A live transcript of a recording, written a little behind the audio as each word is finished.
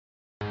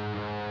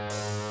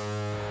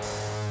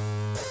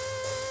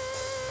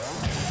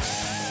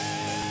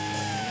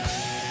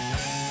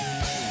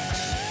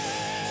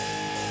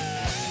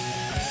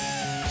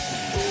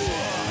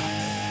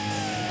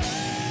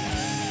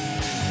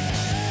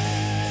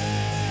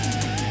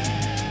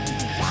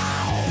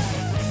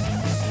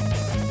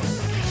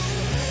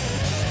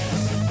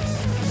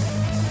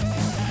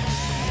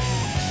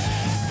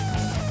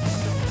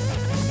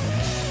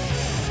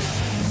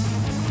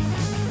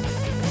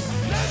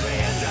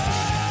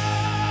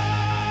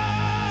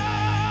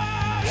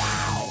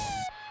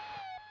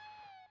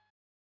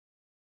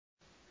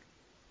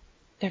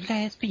They're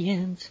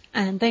lesbians,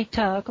 and they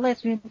talk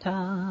lesbian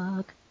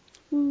talk.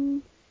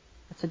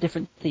 That's a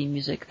different theme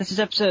music. This is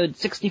episode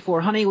 64.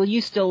 Honey, will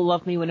you still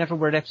love me whenever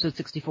we're at episode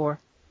 64?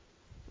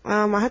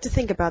 I'll have to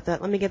think about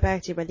that. Let me get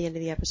back to you by the end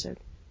of the episode.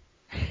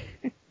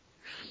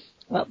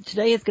 Well,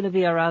 today is going to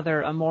be a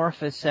rather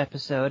amorphous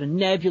episode, a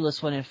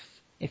nebulous one,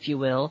 if you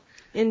will.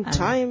 In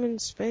time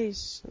and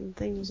space and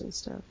things and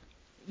stuff.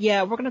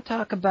 Yeah, we're going to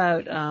talk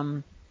about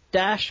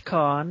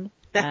Dashcon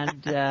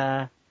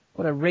and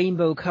what a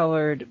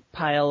rainbow-colored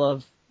pile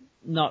of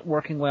not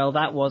working well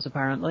that was,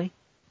 apparently.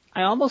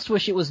 I almost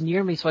wish it was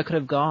near me so I could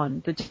have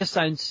gone. That just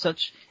sounds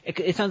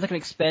it sounds like an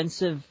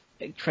expensive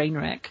train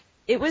wreck.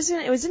 It was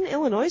in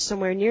Illinois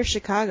somewhere near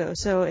Chicago,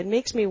 so it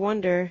makes me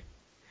wonder.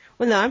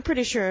 Well, no, I'm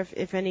pretty sure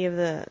if any of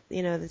the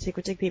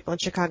Tick people in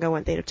Chicago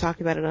went, they'd have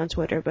talked about it on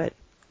Twitter, but.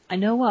 I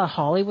know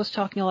Holly was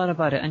talking a lot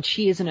about it, and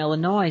she is in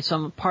Illinois,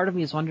 so part of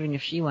me is wondering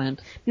if she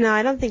went. No,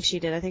 I don't think she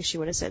did. I think she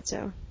would have said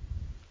so.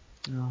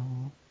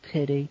 Oh,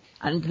 pity.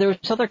 And there were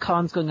other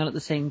cons going on at the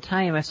same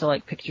time. I saw,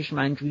 pictures from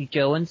Angry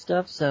Joe and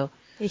stuff, so.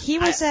 He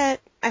was I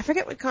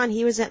forget what con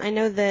he was at. I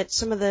know that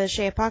some of the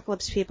Shea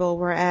Apocalypse people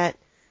were at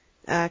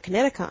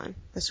Kineticon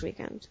this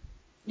weekend.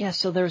 Yeah,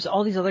 so there's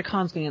all these other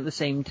cons going on at the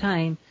same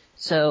time.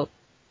 So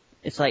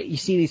it's like you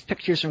see these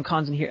pictures from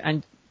cons in here,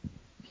 and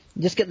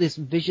you just get these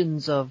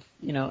visions of,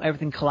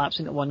 everything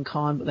collapsing at one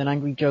con, but then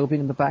Angry Joe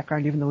being in the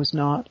background even though he's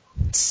not.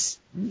 It's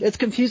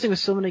confusing with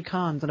so many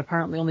cons, and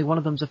apparently only one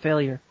of them's a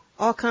failure.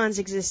 All cons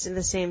exist in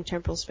the same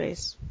temporal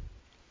space.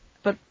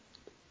 But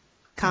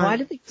why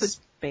did they put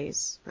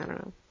space? I don't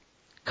know.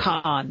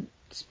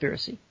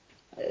 Conspiracy.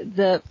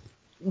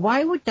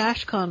 Why would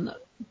Dashcon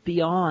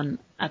be on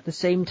at the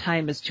same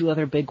time as two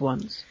other big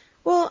ones?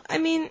 Well, I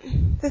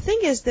mean, the thing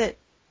is that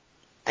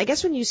I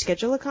guess when you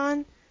schedule a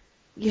con,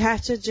 you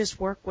have to just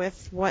work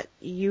with what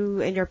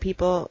you and your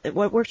people,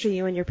 what works for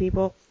you and your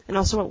people, and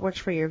also what works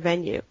for your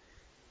venue,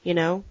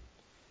 You're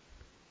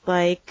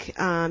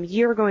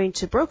going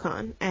to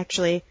BroCon,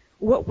 actually.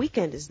 What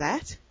weekend is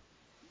that?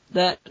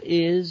 That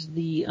is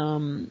the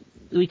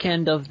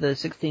weekend of the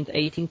 16th,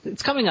 18th.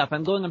 It's coming up.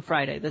 I'm going on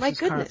Friday. This is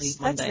currently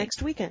Monday. That's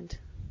next weekend.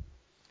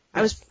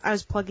 Yes. I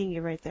was plugging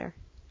you right there.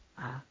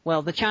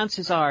 Well, the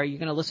chances are you're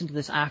going to listen to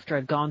this after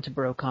I've gone to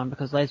BroCon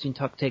because Lesbian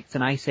Talk takes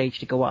an ice age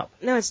to go up.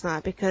 No, it's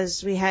not,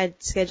 because we had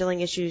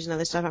scheduling issues and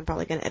other stuff. I'm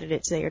probably going to edit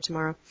it today or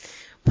tomorrow.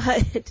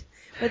 But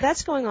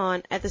that's going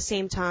on at the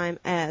same time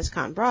as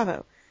Con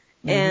Bravo.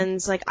 Mm-hmm. And,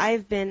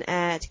 I've been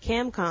at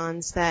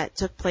CamCons that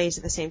took place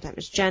at the same time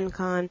as Gen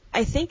Con.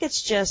 I think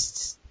it's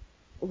just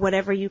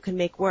whatever you can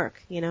make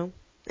work, and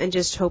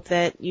just hope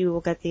that you will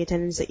get the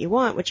attendance that you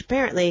want, which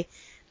apparently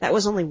that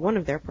was only one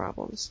of their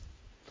problems.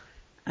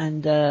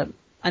 And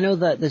I know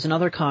that there's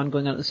another con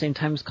going on at the same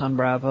time as Con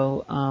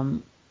Bravo.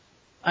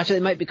 Actually,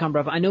 it might be Con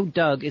Bravo. I know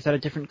Doug is at a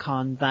different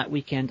con that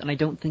weekend, and I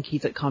don't think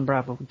he's at Con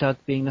Bravo, Doug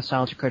being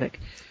Nostalgia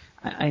Critic.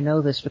 I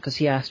know this because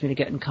he asked me to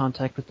get in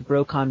contact with the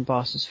BroCon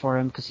bosses for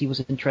him because he was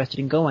interested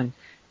in going,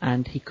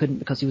 and he couldn't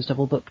because he was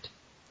double booked.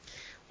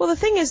 Well, the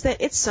thing is that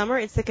it's summer,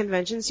 it's the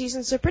convention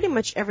season, so pretty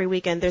much every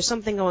weekend there's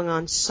something going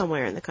on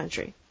somewhere in the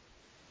country.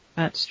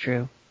 That's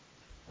true.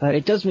 But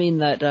it does mean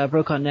that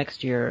BroCon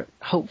next year,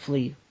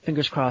 hopefully,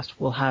 fingers crossed,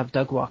 will have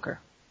Doug Walker.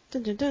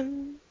 Dun dun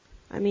dun.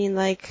 I mean,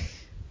 I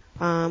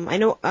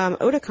know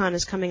Otakon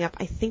is coming up,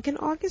 I think, in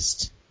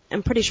August.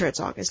 I'm pretty sure it's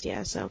August,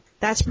 yeah, so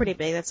that's pretty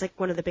big. That's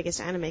one of the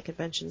biggest anime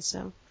conventions,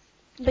 so.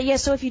 But yeah,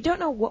 so if you don't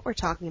know what we're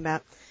talking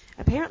about,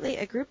 apparently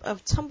a group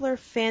of Tumblr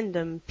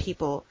fandom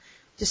people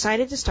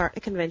decided to start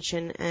a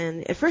convention,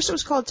 and at first it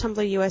was called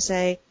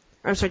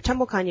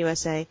TumbleCon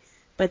USA,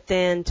 but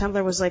then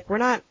Tumblr was like, we're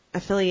not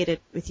affiliated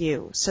with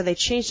you, so they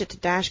changed it to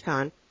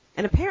Dashcon,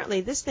 and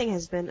apparently this thing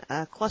has been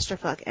a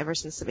clusterfuck ever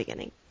since the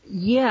beginning.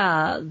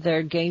 Yeah,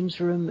 their games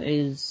room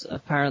is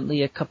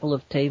apparently a couple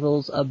of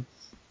tables, a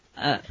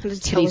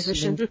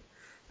television,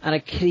 and a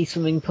kiddie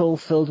swimming pool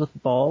filled with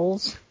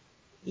balls.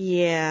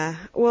 Yeah.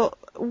 Well,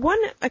 one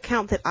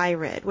account that I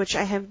read, which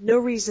I have no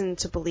reason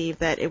to believe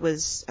that it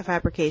was a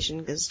fabrication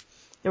because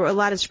there were a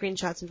lot of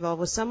screenshots involved,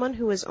 was someone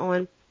who was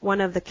on one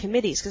of the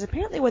committees. Because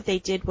apparently what they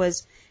did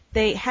was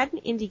they had an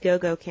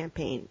Indiegogo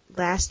campaign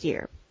last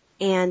year,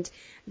 and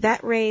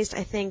that raised,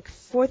 I think,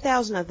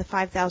 4,000 of the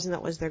 5,000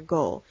 that was their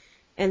goal.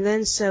 And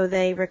then so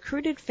they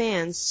recruited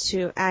fans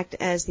to act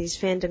as these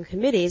fandom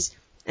committees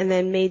and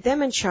then made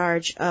them in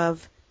charge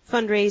of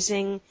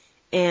fundraising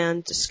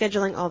and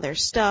scheduling all their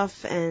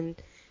stuff. And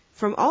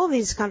from all of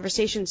these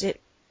conversations,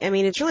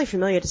 it's really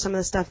familiar to some of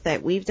the stuff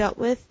that we've dealt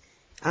with,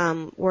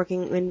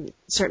 working in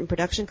certain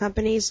production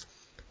companies,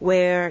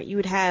 where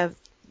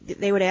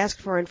they would ask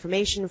for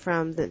information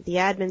from the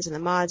admins and the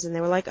mods, and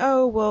they were like,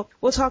 oh, well,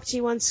 we'll talk to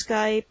you on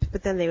Skype,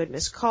 but then they would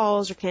miss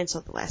calls or cancel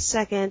at the last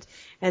second,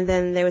 and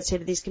then they would say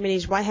to these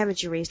committees, why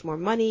haven't you raised more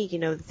money?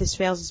 If this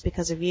fails, it's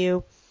because of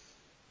you.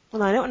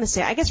 Well, I don't want to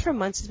say. I guess for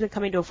months it's been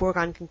coming to a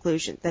foregone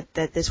conclusion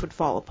that this would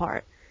fall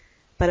apart.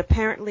 But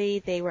apparently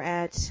they were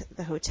at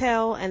the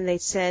hotel, and they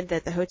said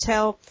that the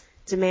hotel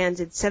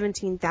demanded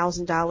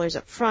 $17,000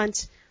 up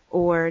front,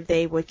 or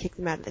they would kick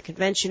them out of the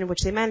convention,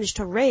 which they managed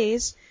to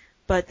raise.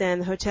 but then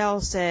the hotel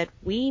said,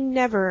 we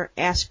never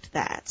asked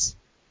that.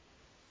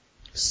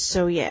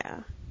 So,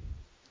 yeah.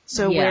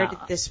 So where did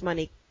this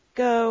money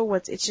go?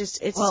 It's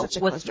such a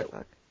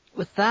clusterfuck.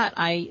 With that,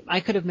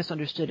 I could have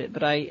misunderstood it,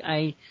 but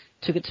I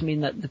took it to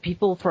mean that the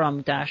people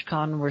from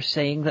Dashcon were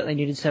saying that they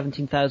needed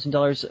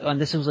 $17,000,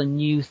 and this was a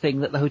new thing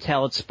that the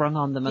hotel had sprung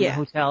on them, and the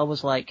hotel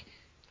was like,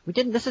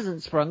 this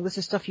isn't sprung, this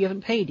is stuff you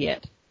haven't paid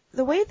yet.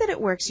 The way that it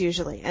works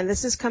usually, and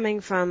this is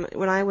coming from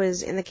when I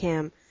was in the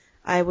cam,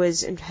 I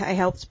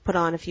helped put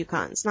on a few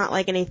cons. Not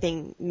like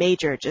anything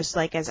major, just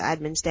like as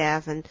admin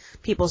staff and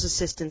people's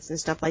assistants and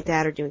stuff like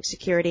that, or doing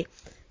security.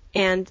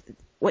 And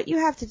what you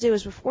have to do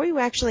is before you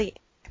actually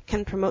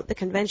can promote the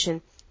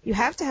convention, you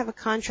have to have a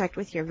contract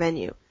with your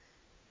venue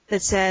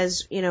that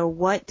says,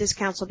 what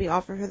discounts will be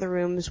offered for the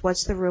rooms,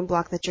 what's the room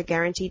block that you're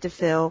guaranteed to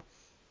fill,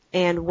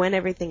 and when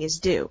everything is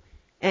due.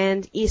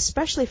 And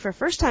especially for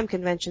first-time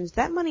conventions,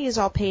 that money is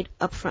all paid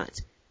up front.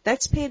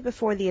 That's paid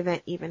before the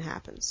event even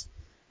happens.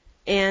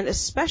 And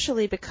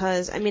especially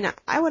because,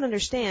 I would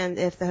understand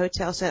if the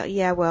hotel said,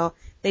 yeah, well,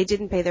 they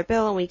didn't pay their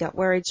bill and we got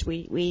worried, so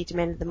we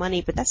demanded the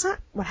money, but that's not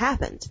what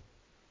happened.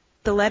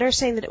 The letter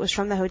saying that it was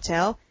from the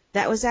hotel,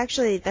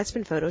 that's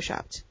been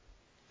photoshopped.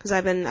 Because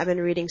I've been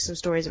reading some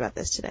stories about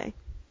this today.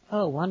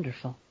 Oh,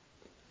 wonderful.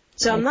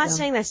 So I'm not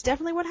saying that's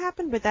definitely what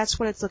happened, but that's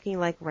what it's looking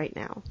like right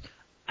now.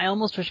 I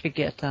almost wish we could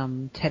get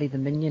Teddy the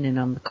Minion in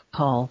on the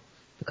call,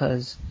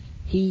 because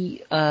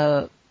he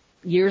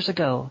years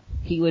ago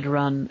he would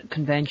run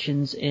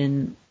conventions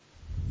in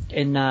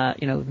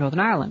Northern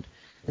Ireland.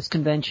 This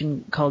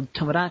convention called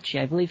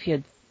Tomodachi. I believe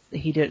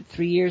he did it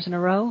 3 years in a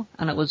row,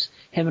 and it was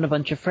him and a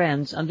bunch of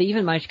friends, and they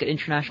even managed to get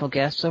international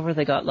guests over.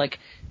 They got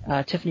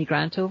Tiffany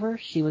Grant over.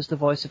 She was the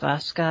voice of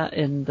Asuka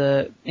in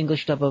the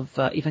English dub of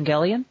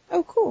Evangelion.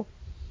 Oh, cool.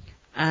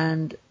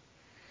 And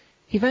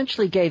he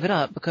eventually gave it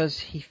up because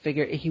he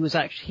figured he was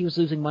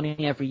losing money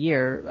every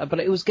year, but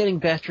it was getting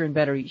better and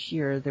better each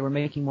year. They were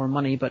making more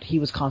money, but he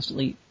was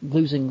constantly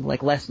losing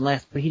less and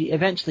less, but he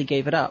eventually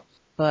gave it up.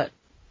 But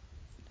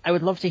I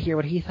would love to hear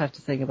what he has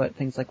to think about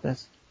things like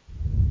this.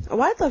 Oh,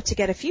 I'd love to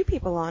get a few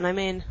people on.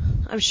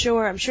 I'm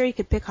sure you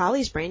could pick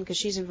Holly's brain because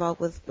she's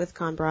involved with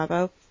Con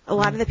Bravo. A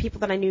lot of the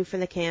people that I knew from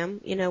the cam,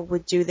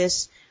 would do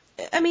this.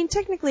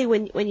 Technically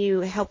when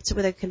you helped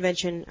with a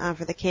convention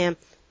for the cam,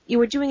 you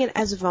were doing it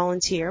as a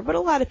volunteer, but a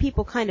lot of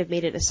people kind of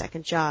made it a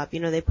second job.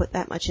 They put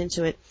that much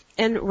into it.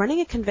 And running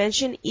a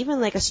convention, even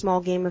like a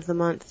small game of the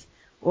month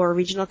or a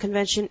regional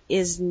convention,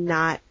 is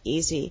not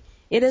easy.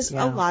 It is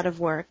a lot of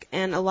work,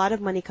 and a lot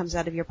of money comes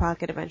out of your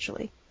pocket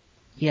eventually.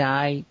 Yeah,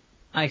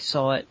 I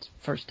saw it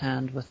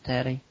firsthand with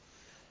Teddy.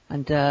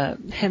 And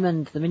him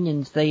and the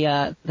Minions,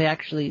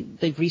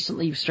 they've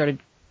recently started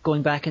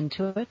going back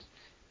into it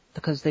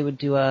because they would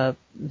do a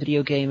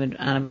video game and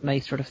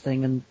anime sort of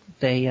thing, and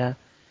they're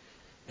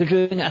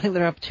doing, I think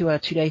they're up to a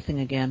 2-day thing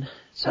again.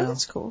 So. Oh,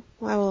 that's cool.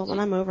 Well, when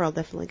I'm over, I'll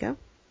definitely go.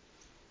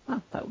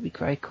 Oh, that would be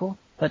very cool.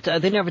 But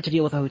they never had to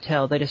deal with a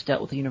hotel. They just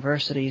dealt with the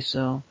university,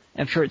 so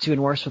I'm sure it's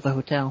even worse with the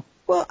hotel.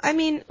 Well,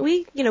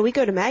 we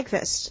go to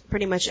MagFest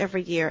pretty much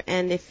every year,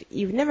 and if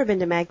you've never been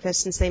to MagFest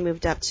since they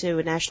moved up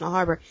to National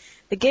Harbor,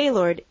 the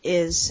Gaylord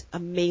is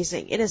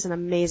amazing. It is an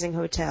amazing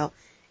hotel.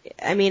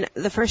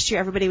 The first year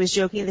everybody was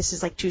joking, this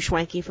is like too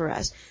schwanky for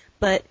us.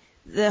 But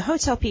the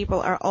hotel people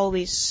are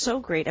always so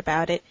great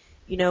about it.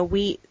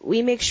 We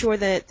make sure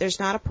that there's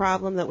not a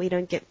problem, that we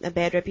don't get a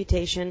bad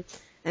reputation,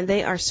 and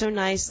they are so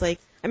nice. Like,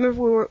 I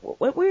remember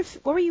what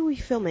were you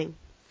filming?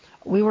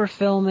 We were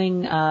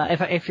filming,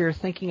 if you're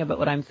thinking about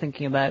what I'm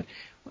thinking about,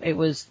 it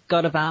was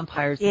God of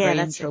Vampires, the very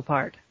intro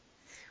part.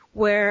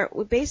 Where,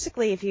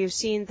 basically, if you've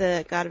seen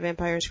the God of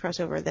Vampires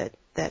crossover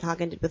that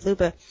Hagen did with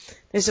Lupa,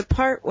 there's a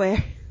part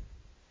where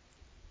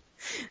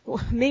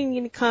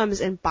Minion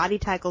comes and body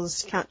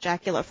tackles Count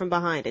Dracula from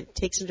behind and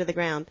takes him to the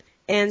ground.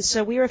 And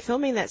so we were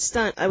filming that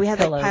stunt. We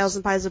had like piles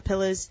and piles of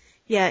pillows,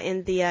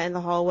 in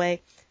the hallway.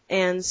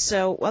 And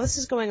so while this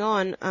is going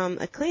on,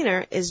 a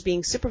cleaner is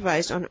being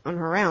supervised on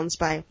her rounds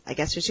by, I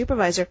guess, her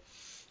supervisor.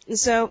 And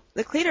so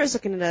the cleaner is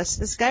looking at us.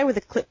 This guy with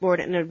a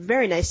clipboard and a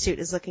very nice suit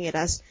is looking at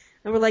us.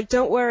 And we're like,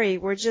 don't worry,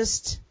 we're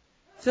just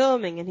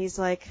filming. And he's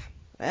like,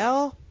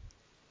 well,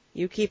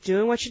 you keep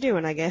doing what you're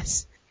doing, I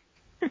guess.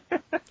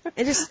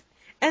 And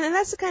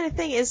that's the kind of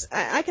thing is,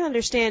 I can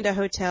understand a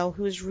hotel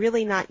who's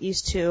really not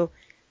used to,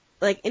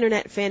 like,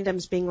 internet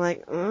fandoms being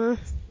like, I'm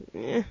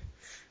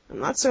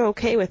not so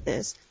okay with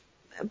this.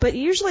 But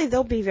usually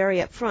they'll be very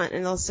upfront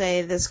and they'll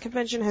say this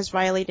convention has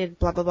violated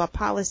blah blah blah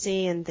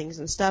policy and things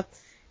and stuff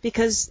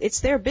because it's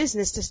their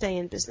business to stay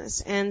in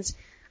business. And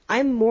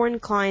I'm more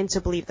inclined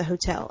to believe the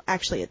hotel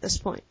actually at this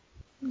point.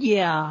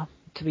 Yeah,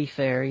 to be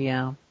fair,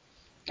 yeah.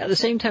 At the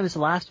same time as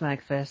the last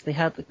MagFest, they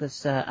had like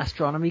this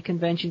astronomy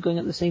convention going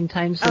at the same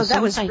time. So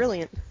that was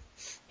brilliant.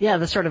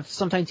 Yeah,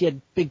 sometimes you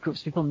had big groups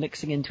of people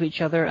mixing into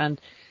each other,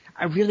 and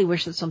I really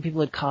wish that some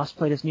people had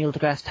cosplayed as Neil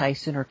deGrasse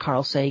Tyson or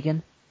Carl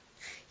Sagan.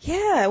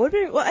 Yeah, it would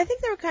be. Well, I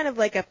think they were kind of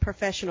like a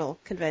professional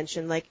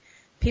convention, like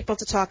people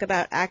to talk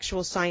about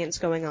actual science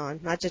going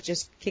on, not to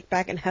just kick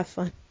back and have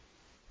fun.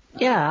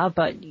 Yeah,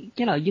 but,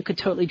 you could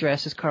totally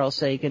dress as Carl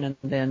Sagan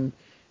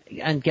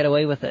and get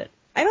away with it.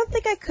 I don't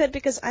think I could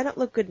because I don't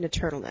look good in a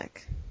turtleneck.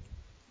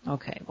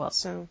 Okay, well.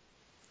 So,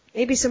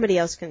 maybe somebody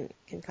else can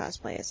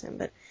cosplay as him.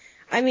 But,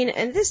 I mean,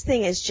 and this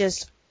thing is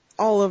just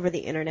all over the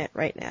internet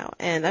right now.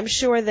 And I'm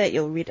sure that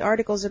you'll read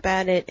articles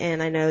about it,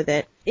 and I know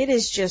that it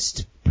is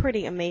just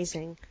pretty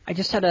amazing. I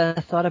just had a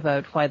thought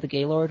about why the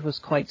Gaylord was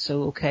quite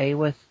so okay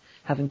with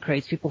having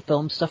crazy people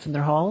film stuff in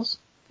their halls.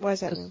 Why is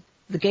that?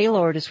 The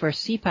Gaylord is where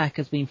CPAC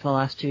has been for the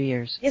last 2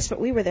 years. Yes, but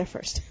we were there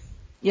first.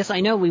 Yes,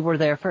 I know we were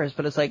there first,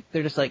 but it's like,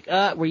 they're just like,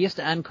 we're used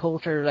to Ann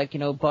Coulter,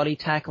 body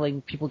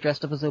tackling people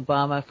dressed up as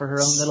Obama for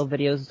her own little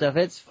videos and stuff.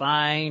 It's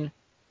fine.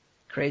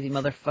 Crazy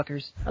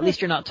motherfuckers. At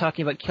least you're not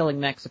talking about killing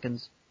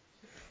Mexicans.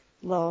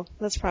 Lol,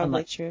 that's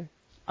probably true.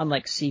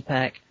 Unlike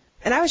CPAC.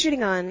 And I was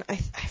reading on, I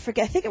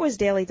forget, I think it was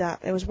Daily Dot.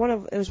 It was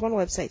one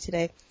website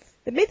today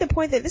that made the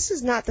point that this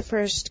is not the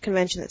first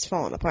convention that's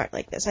fallen apart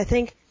like this. I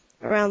think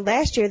around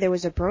last year there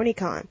was a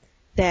BronyCon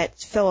that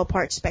fell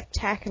apart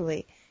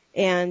spectacularly.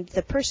 And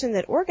the person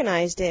that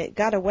organized it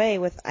got away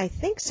with, I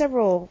think,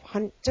 several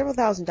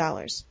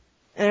 $1,000.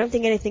 And I don't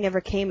think anything ever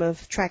came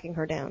of tracking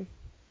her down.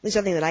 At least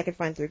nothing that I could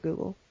find through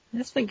Google. I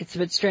just think it's a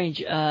bit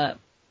strange.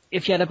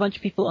 If you had a bunch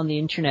of people on the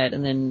internet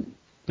and then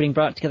being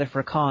brought together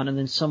for a con and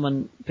then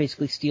someone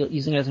basically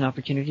using it as an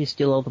opportunity to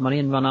steal all the money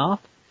and run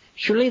off,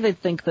 surely they'd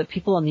think that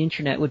people on the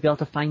internet would be able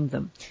to find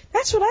them.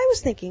 That's what I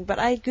was thinking, but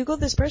I Googled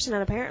this person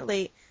and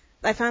apparently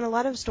I found a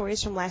lot of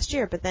stories from last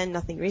year, but then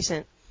nothing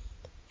recent.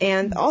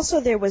 And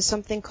also there was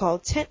something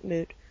called Tent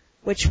Moot,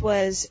 which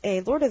was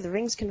a Lord of the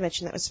Rings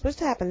convention that was supposed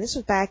to happen. This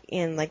was back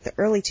in like the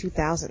early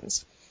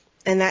 2000s.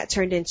 And that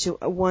turned into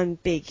one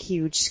big,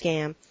 huge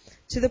scam.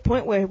 To the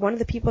point where one of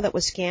the people that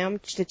was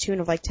scammed to the tune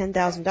of like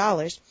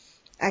 $10,000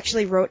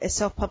 actually wrote a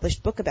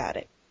self-published book about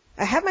it.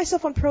 I have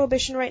myself on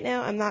prohibition right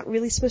now. I'm not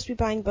really supposed to be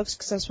buying books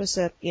because I'm supposed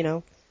to,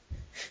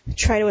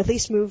 try to at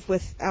least move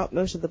without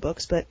most of the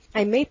books, but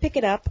I may pick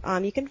it up.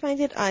 You can find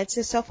it. It's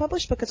a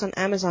self-published book. It's on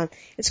Amazon.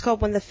 It's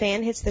called When the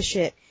Fan Hits the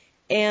Shit.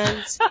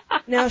 And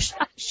now,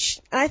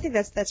 I think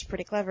that's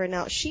pretty clever.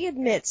 Now, she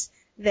admits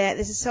that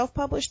this is a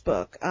self-published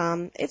book.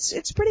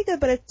 It's pretty good,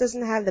 but it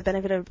doesn't have the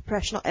benefit of a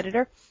professional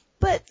editor.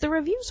 But the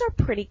reviews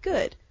are pretty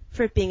good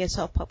for it being a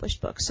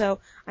self-published book. So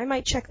I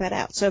might check that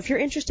out. So if you're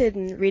interested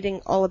in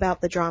reading all about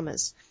the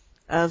dramas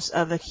of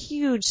a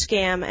huge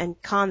scam and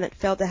con that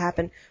failed to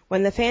happen,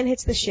 When the Fan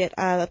Hits the Shit,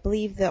 I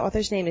believe the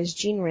author's name is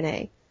Jean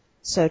Renee.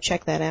 So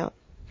check that out.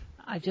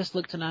 I just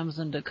looked on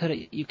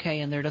Amazon.co.uk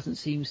and there doesn't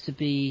seem to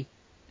be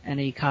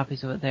any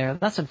copies of it there.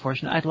 That's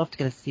unfortunate. I'd love to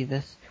get to see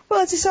this.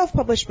 Well, it's a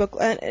self-published book.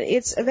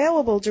 It's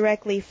available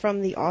directly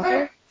from the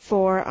author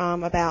for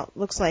about,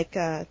 looks like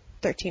 $13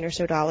 or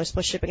so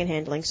plus shipping and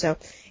handling. So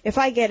if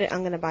I get it, I'm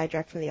going to buy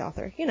direct from the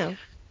author,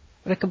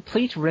 But a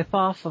complete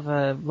rip-off of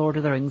a Lord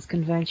of the Rings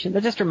convention.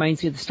 That just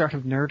reminds me of the start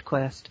of Nerd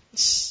Quest.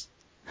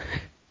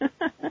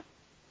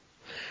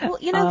 Well,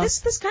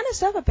 this kind of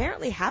stuff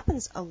apparently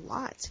happens a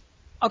lot.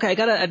 Okay, I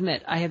gotta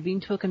admit, I have been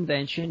to a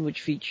convention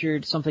which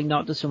featured something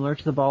not dissimilar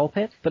to the ball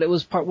pit, but it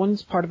was part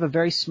of a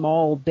very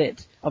small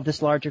bit of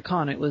this larger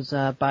con. It was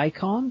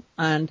BiCon,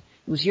 and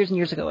it was years and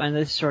years ago, and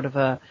this is sort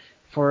of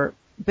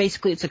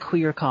basically it's a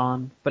queer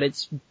con, but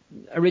it's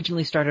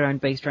originally based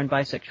around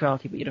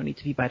bisexuality, but you don't need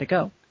to be bi to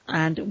go.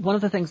 And one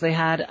of the things they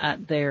had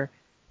at their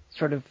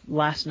sort of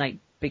last night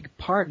big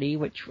party,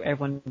 which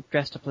everyone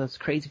dressed up as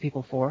crazy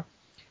people for,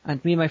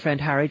 and me and my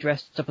friend Harry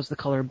dressed up as the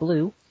color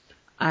blue,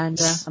 and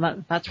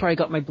that's where I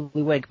got my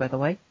blue wig, by the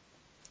way.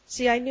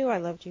 See, I knew I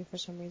loved you for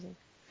some reason.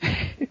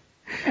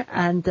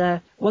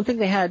 And one thing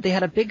they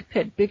had a big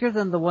pit, bigger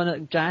than the one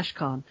at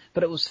Dashcon,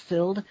 but it was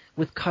filled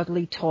with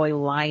cuddly toy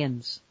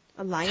lions.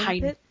 A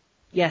lion pit?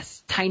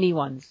 Yes, tiny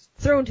ones.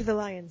 Thrown to the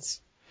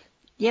lions.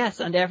 Yes,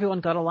 and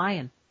everyone got a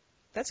lion.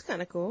 That's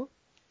kind of cool.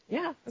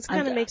 Yeah. That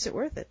kind of makes it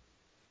worth it.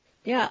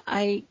 Yeah,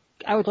 I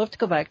would love to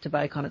go back to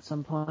BiCon at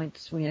some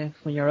point when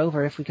you're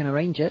over, if we can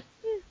arrange it.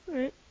 Yeah,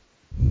 alright.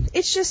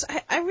 It's just,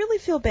 I really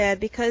feel bad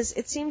because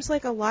it seems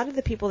like a lot of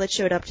the people that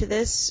showed up to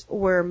this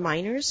were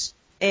minors,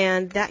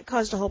 and that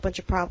caused a whole bunch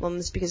of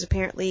problems because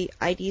apparently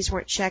IDs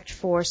weren't checked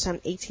for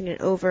some 18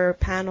 and over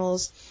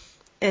panels,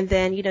 and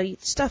then,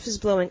 stuff is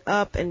blowing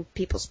up and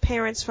people's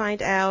parents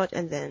find out,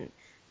 and then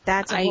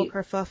that's a whole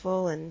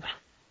kerfuffle, and...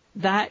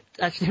 That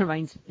actually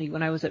reminds me,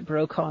 when I was at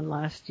BroCon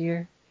last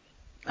year,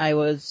 I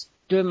was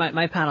doing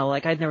my panel,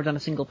 like I'd never done a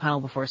single panel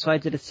before, so I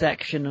did a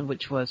section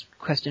which was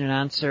question and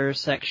answer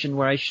section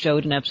where I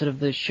showed an episode of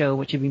the show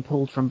which had been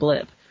pulled from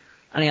Blip.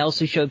 And I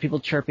also showed people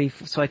Chirpy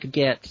so I could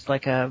get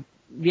like a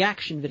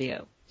reaction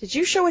video. Did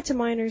you show it to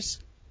minors?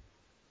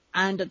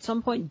 And at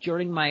some point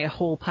during my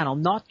whole panel,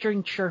 not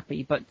during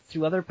Chirpy, but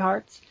through other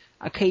parts,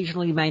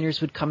 occasionally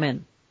minors would come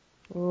in.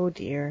 Oh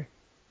dear.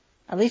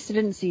 At least I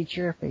didn't see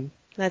Chirpy.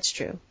 That's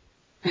true.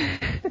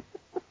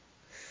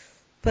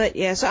 But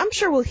yeah, so I'm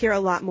sure we'll hear a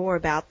lot more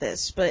about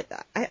this, but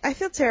I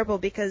feel terrible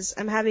because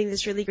I'm having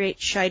this really great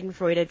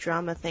Schadenfreude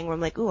drama thing where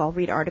I'm like, ooh, I'll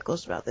read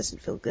articles about this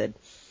and feel good.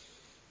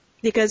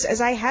 Because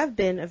as I have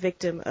been a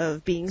victim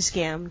of being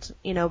scammed,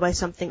 by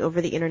something over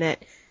the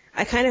internet,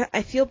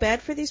 I feel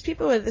bad for these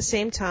people, but at the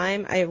same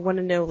time, I want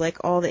to know,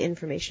 like, all the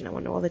information. I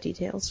want to know all the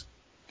details.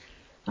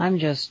 I'm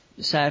just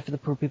sad for the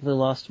poor people who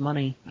lost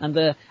money.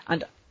 And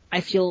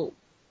I feel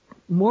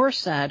more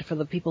sad for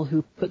the people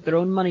who put their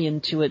own money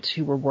into it,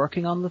 who were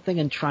working on the thing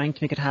and trying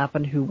to make it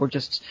happen, who were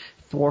just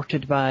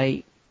thwarted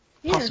by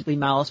possibly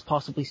malice,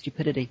 possibly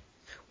stupidity.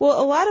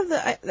 Well, a lot of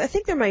I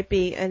think there might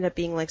end up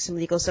being like some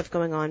legal stuff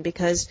going on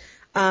because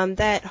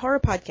that horror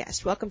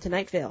podcast, Welcome to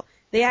Night Vale,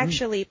 they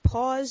actually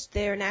paused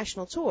their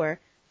national tour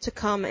to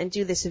come and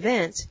do this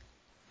event.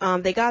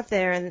 They got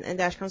there and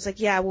Dashcon was like,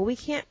 yeah, well, we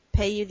can't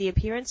pay you the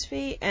appearance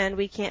fee and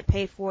we can't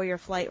pay for your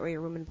flight or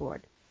your room and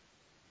board.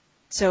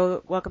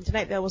 So Welcome to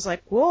Night Vale was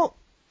like, well,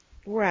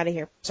 we're out of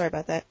here. Sorry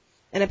about that.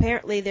 And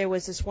apparently there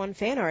was this one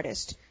fan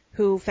artist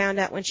who found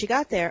out when she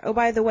got there, oh,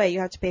 by the way, you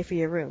have to pay for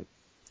your room.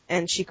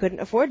 And she couldn't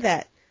afford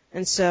that.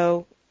 And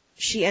so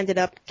she ended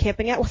up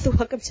camping out with the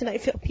Welcome to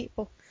Night Vale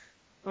people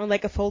on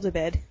like a fold-a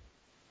bed.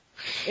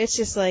 It's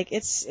just like,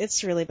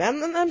 it's really bad.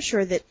 I'm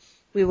sure that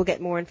we will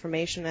get more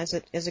information as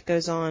it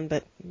goes on,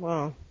 but,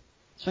 well.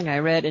 Something I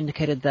read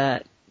indicated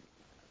that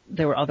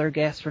there were other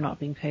guests for not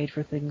being paid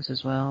for things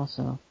as well,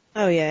 so.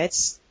 Oh yeah,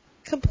 it's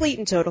complete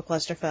and total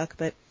clusterfuck,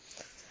 but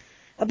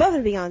above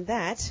and beyond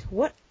that,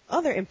 what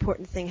other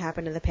important thing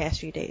happened in the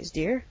past few days,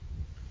 dear?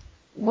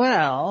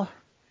 Well,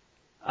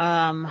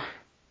 Doctor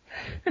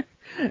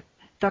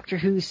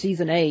Who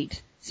Season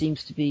 8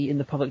 seems to be in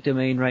the public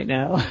domain right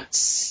now.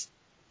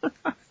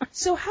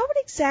 So how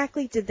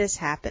exactly did this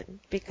happen?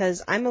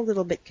 Because I'm a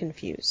little bit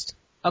confused.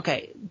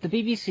 Okay, the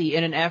BBC,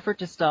 in an effort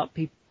to stop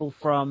people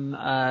from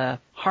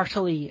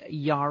heartily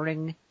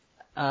yarring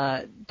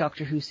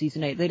Doctor Who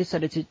Season 8, they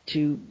decided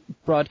to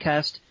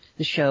broadcast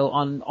the show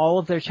on all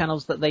of their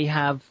channels that they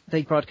have.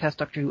 They broadcast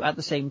Doctor Who at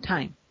the same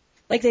time.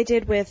 Like they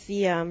did with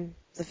the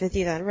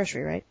 50th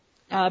anniversary, right?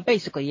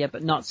 Basically, yeah,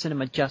 but not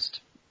cinema,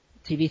 just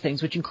TV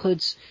things, which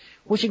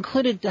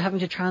included having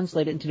to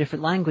translate it into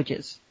different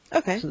languages.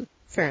 Okay, so,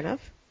 fair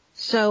enough.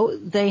 So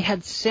they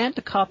had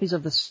sent copies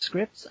of the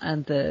scripts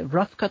and the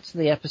rough cuts of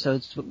the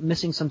episodes,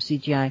 missing some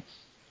CGI,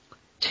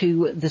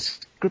 to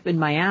this group in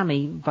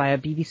Miami via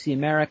BBC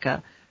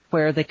America,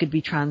 where they could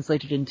be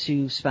translated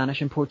into Spanish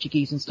and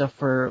Portuguese and stuff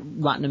for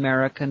Latin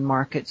American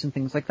markets and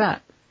things like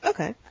that.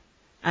 Okay.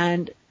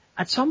 And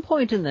at some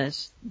point in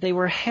this, they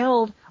were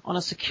held on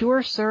a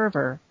secure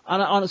server,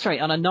 on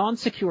a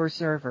non-secure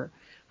server,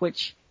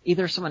 which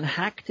either someone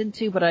hacked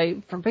into, but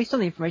based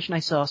on the information I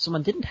saw,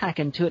 someone didn't hack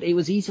into it. It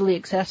was easily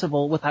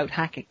accessible without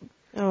hacking.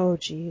 Oh,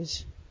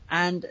 jeez.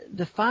 And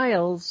the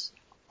files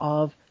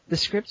of the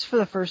scripts for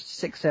the first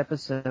 6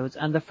 episodes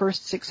and the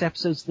first 6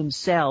 episodes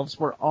themselves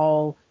were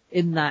all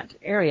in that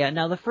area.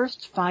 Now, the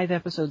first 5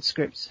 episode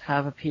scripts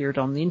have appeared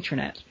on the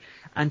internet,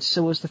 and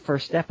so was the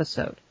first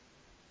episode.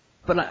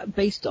 But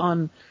based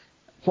on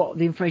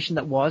the information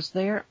that was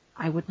there,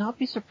 I would not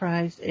be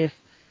surprised if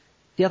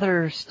the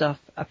other stuff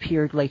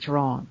appeared later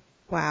on.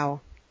 Wow.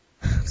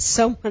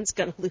 Someone's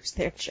going to lose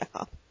their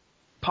job.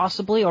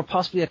 Possibly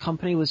a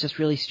company was just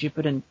really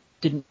stupid and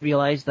didn't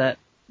realize that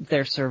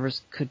their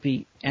servers could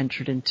be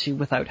entered into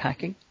without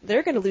hacking.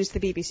 They're going to lose the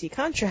BBC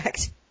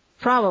contract.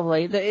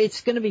 Probably.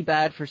 It's going to be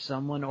bad for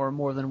someone or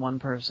more than one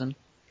person.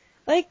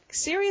 Like,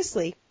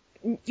 seriously,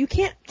 you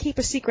can't keep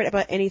a secret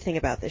about anything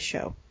about this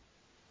show.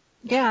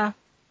 Yeah.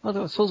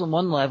 Although I suppose on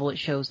one level it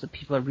shows that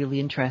people are really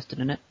interested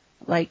in it.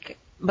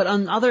 But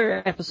on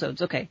other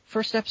episodes, okay,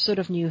 first episode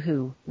of New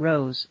Who,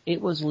 Rose,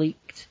 it was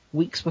leaked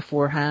weeks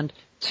beforehand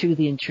to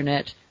the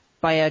internet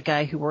by a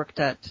guy who worked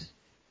at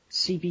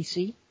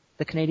CBC,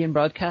 the Canadian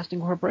Broadcasting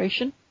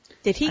Corporation.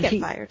 Did he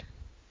get fired?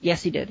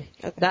 Yes, he did.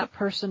 Okay. That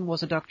person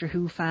was a Doctor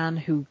Who fan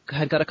who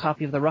had got a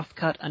copy of the rough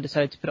cut and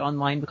decided to put it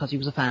online because he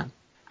was a fan.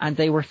 And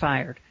they were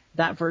fired.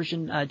 That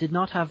version did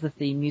not have the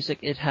theme music.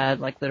 It had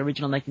the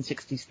original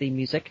 1960s theme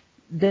music.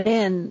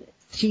 Then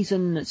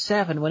Season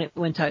 7, when it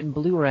went out in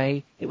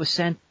Blu-ray, it was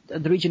sent,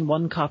 the Region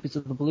 1 copies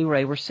of the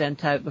Blu-ray were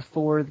sent out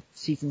before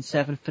Season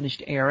 7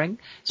 finished airing.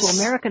 So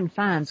American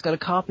fans got a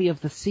copy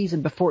of the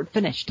season before it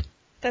finished.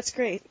 That's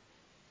great.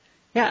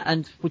 Yeah,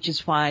 and which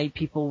is why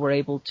people were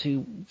able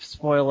to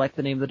spoil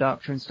the name of the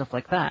Doctor and stuff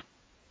like that.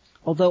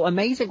 Although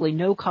amazingly,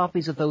 no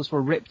copies of those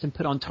were ripped and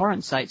put on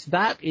torrent sites.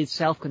 That is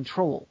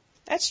self-control.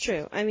 That's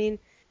true. I mean,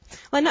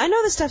 I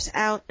know the stuff's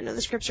out. I know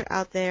the scripts are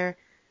out there.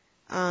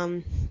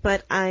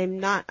 But I'm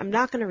not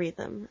gonna read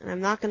them, and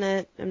I'm not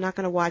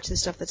gonna watch the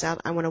stuff that's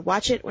out. I want to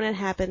watch it when it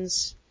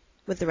happens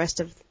with the rest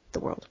of the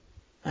world.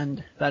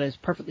 And that is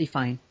perfectly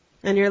fine.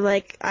 And you're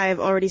like, I've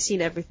already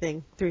seen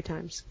everything 3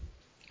 times.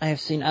 I have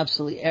seen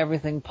absolutely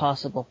everything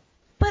possible.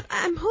 But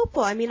I'm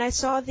hopeful. I mean, I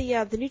saw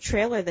the new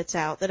trailer that's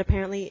out that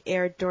apparently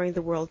aired during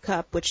the World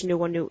Cup, which no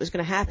one knew it was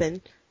going to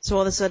happen. So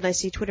all of a sudden I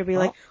see Twitter be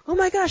like, oh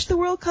my gosh, the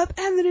World Cup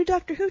and the new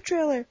Doctor Who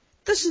trailer.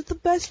 This is the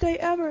best day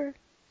ever.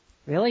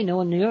 Really? No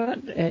one knew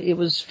it? It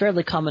was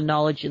fairly common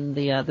knowledge in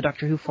the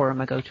Doctor Who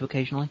forum I go to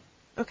occasionally.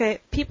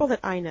 Okay, people that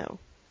I know.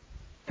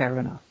 Fair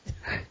enough.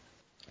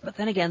 But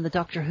then again, the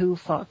Doctor Who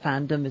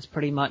fandom is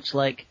pretty much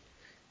like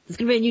there's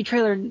going to be a new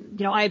trailer,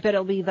 I bet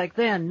it'll be like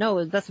then.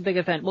 No, that's a big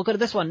event. We'll go to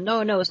this one.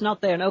 No, it's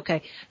not there.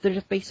 Okay. They're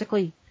just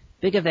basically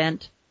big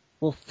event.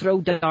 We'll throw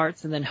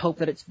darts and then hope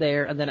that it's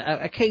there, and then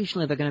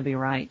occasionally they're going to be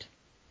right.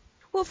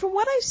 Well, from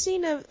what I've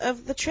seen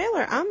of the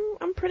trailer,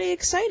 I'm pretty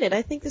excited.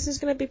 I think this is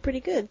going to be pretty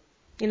good.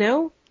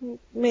 You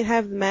may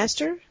have the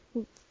Master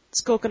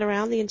skulking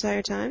around the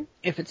entire time.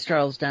 If it's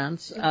Charles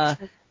Dance.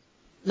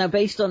 Now,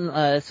 based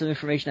on some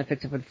information I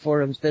picked up in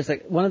forums, there's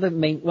like one of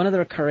the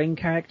recurring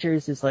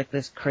characters is like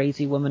this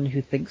crazy woman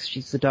who thinks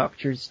she's the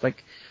Doctor's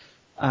like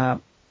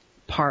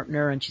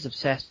partner, and she's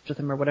obsessed with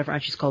him or whatever,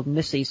 and she's called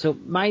Missy. So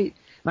my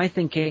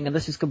thinking, and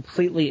this is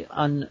completely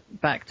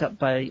unbacked up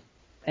by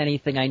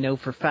anything I know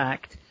for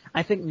fact,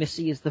 I think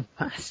Missy is the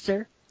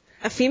Master.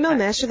 A female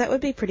Master? That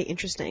would be pretty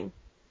interesting.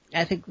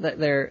 I think that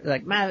they're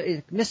like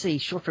Missy,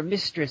 short for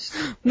mistress.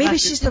 Maybe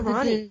she's the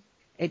Ronnie.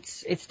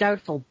 It's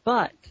doubtful,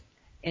 but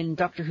in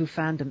Doctor Who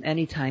fandom,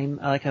 anytime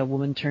like a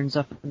woman turns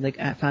up and the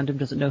fandom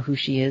doesn't know who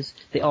she is,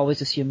 they always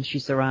assume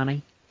she's the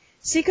Ronnie.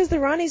 See, because the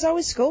Ronnie's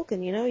always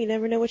skulking. You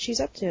never know what she's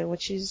up to,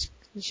 what she's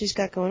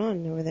got going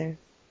on over there.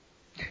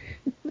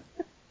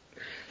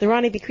 The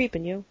Ronnie be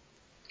creeping you.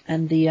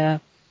 And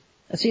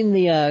I've seen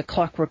the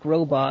clockwork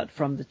robot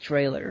from the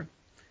trailer,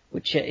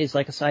 which is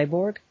like a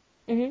cyborg.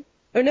 Mm-hmm.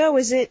 Oh no,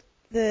 is it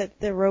the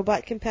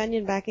robot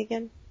companion back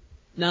again?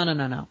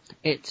 No.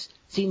 It's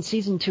seen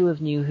season 2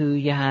 of New Who.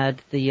 You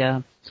had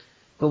the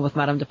one with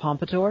Madame de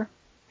Pompadour,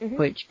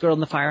 which Girl in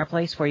the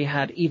Fireplace, where you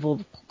had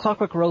evil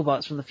clockwork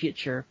robots from the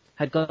future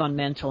had gone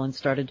mental and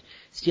started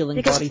stealing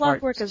body parts. Because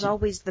clockwork is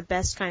always the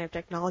best kind of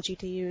technology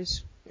to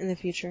use in the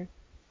future.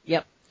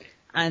 Yep.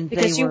 And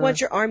because you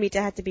want your army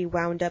to have to be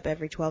wound up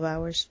every 12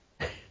 hours.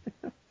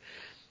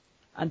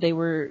 And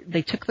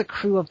they took the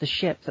crew of the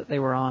ship that they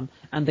were on,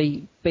 and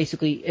they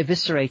basically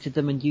eviscerated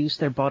them and used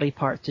their body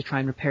parts to try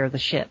and repair the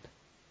ship.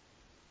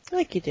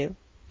 Like you do.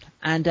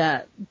 And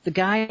the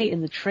guy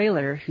in the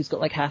trailer, who's got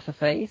like half a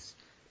face,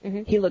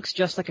 he looks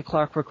just like a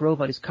clockwork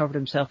robot who's covered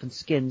himself in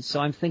skins. So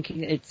I'm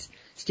thinking it's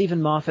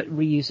Stephen Moffat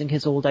reusing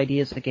his old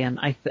ideas again.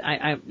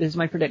 This is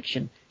my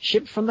prediction.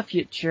 Ship from the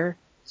future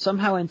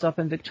somehow ends up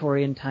in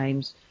Victorian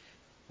times.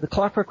 The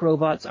clockwork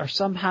robots are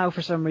somehow,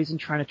 for some reason,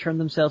 trying to turn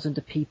themselves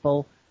into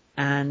people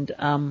and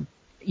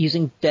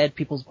using dead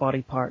people's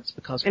body parts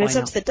because and it's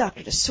up to the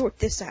Doctor to sort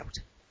this out.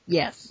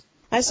 Yes.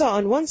 I saw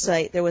on one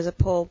site there was a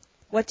poll.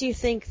 What do you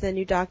think the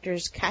new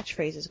Doctor's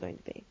catchphrase is going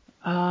to be?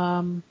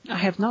 I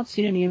have not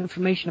seen any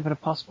information about a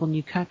possible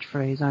new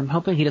catchphrase. I'm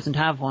hoping he doesn't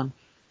have one.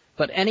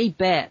 But any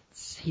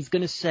bets, he's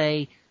going to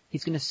say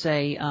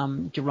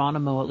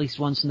Geronimo at least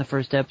once in the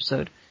first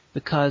episode,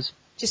 because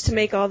just to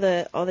make all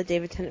the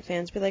David Tennant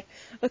fans be like,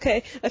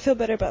 okay, I feel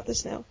better about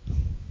this now.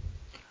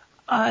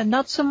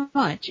 Not so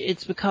much.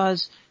 It's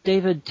because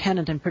David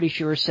Tennant, I'm pretty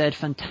sure, said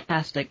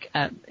fantastic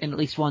at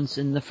least once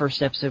in the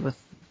first episode with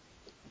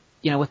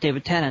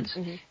David Tennant,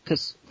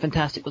 because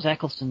fantastic was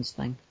Eccleston's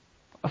thing.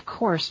 Of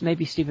course,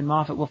 maybe Stephen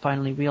Moffat will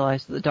finally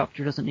realize that the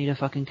Doctor doesn't need a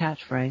fucking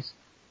catchphrase.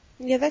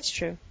 Yeah, that's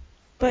true.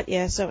 But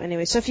yeah, so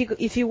anyway, so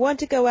if you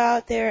want to go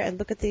out there and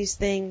look at these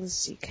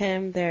things, you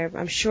can.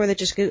 I'm sure they're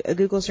just a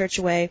Google search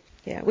away.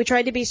 Yeah, we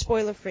tried to be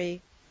spoiler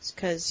free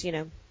because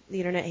the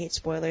internet hates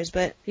spoilers.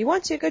 But if you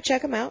want to, go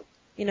check them out.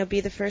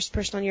 Be the first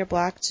person on your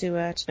block to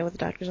know what the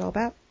Doctor's all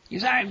about.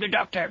 Yes, I'm the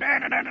Doctor.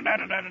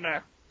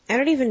 I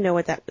don't even know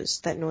what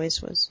that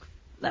noise was.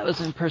 That was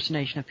an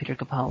impersonation of Peter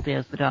Capaldi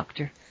as the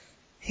Doctor.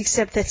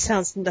 Except that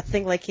sounds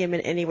nothing like him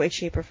in any way,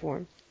 shape, or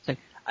form. It's like,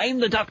 I'm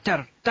the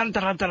Doctor.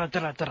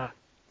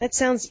 That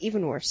sounds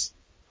even worse.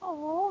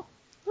 Oh,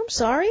 I'm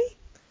sorry.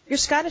 Your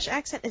Scottish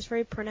accent is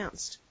very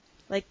pronounced.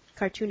 Like,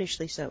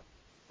 cartoonishly so.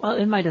 Well,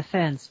 in my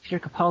defense, Peter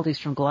Capaldi's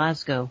from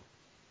Glasgow.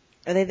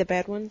 Are they the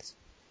bad ones?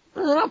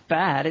 Well, they're not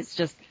bad. It's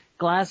just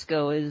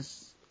Glasgow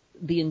is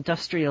the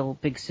industrial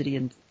big city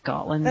in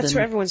Scotland. That's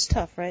where everyone's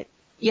tough, right?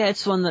 Yeah,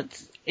 it's one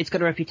it's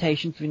got a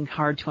reputation for being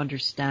hard to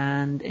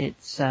understand.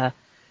 It's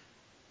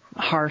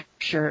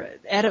harsher.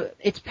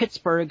 It's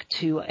Pittsburgh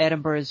to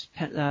Edinburgh's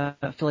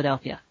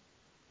Philadelphia.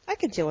 I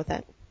can deal with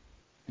that.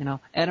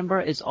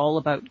 Edinburgh is all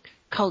about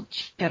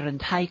culture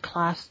and high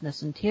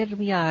classness, and here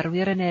we are,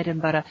 we're in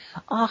Edinburgh.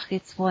 Oh,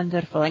 it's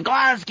wonderful. And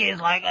Glasgow's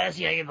like this,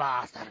 you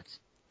bastards.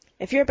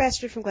 If you're a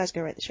bastard from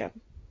Glasgow, write the show.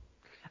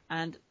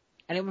 And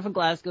anyone from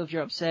Glasgow, if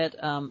you're upset,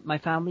 my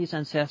family is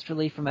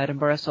ancestrally from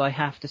Edinburgh, so I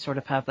have to sort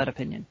of have that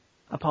opinion.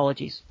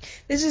 Apologies.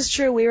 This is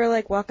true. We were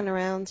like walking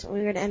around.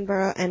 We were in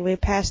Edinburgh, and we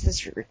passed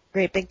this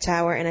great big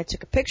tower, and I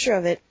took a picture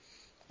of it,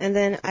 and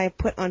then I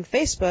put on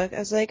Facebook. I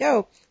was like,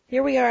 oh,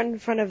 here we are in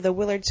front of the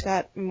Willard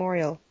Scott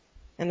Memorial,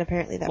 and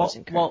apparently that was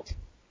incorrect.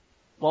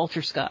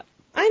 Walter Scott.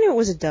 I knew it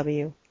was a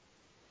W.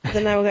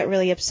 Then I got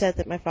really upset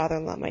that my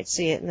father-in-law might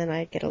see it, and then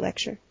I'd get a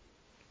lecture.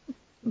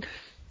 You'd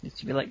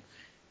be like,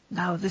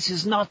 no, this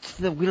is not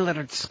the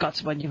Willard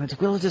Scott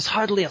Monument. Willard is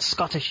hardly a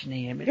Scottish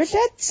name. Your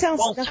dad sounds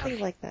Walter. Nothing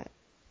like that.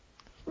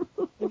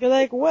 You'd be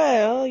like,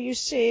 well, you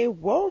see,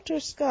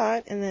 Walter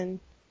Scott, and then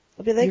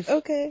I'll be like,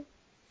 okay.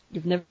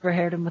 You've never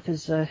heard him with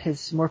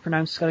his more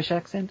pronounced Scottish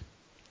accent?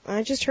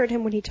 I just heard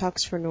him when he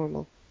talks for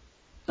normal.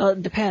 Well,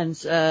 it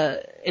depends.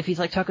 If he's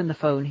like talking on the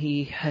phone,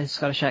 he has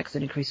Scottish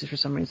accent increases for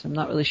some reason. I'm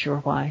not really sure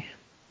why.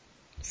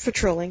 For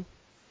trolling.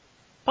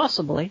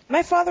 Possibly.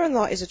 My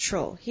father-in-law is a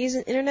troll. He's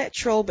an internet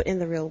troll, but in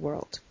the real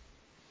world.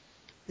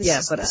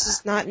 This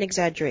is not an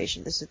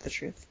exaggeration. This is the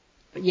truth.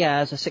 But yeah,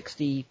 as a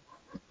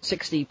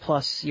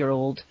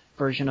 60-plus-year-old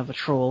version of a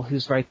troll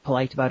who's very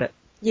polite about it.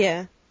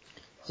 Yeah.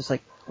 It's just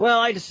like, well,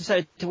 I just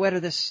decided to wear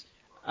this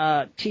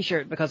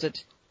T-shirt because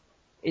it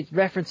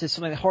references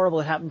something horrible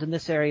that happened in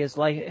this area's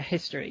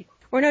history.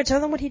 Or no, tell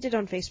them what he did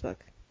on Facebook.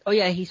 Oh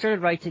yeah, he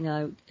started writing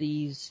out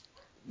these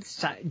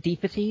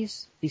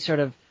deepities, these sort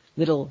of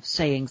little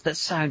sayings that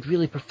sound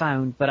really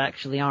profound but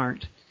actually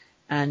aren't.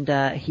 And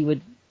he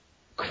would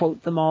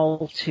quote them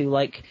all to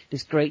like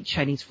this great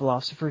Chinese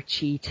philosopher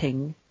Qi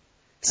Ting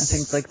and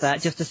things like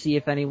that, just to see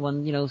if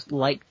anyone,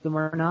 liked them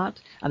or not.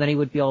 And then he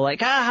would be all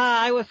like,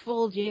 "Aha, I was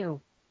fooled you."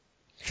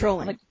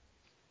 Trolling. Like,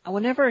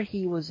 whenever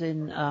he was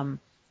in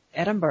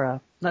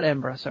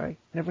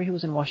whenever he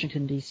was in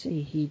Washington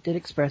D.C., he did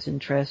express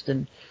interest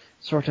in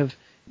sort of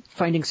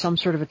finding some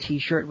sort of a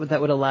T-shirt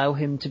that would allow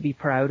him to be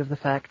proud of the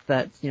fact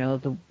that,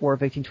 the War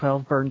of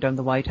 1812 burned down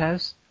the White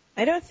House.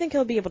 I don't think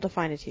he'll be able to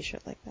find a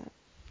T-shirt like that.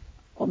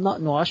 Well, not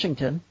in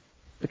Washington.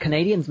 The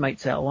Canadians might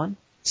sell one.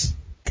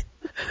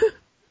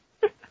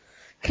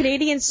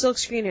 Canadian silk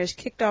screeners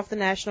kicked off the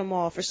National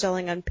Mall for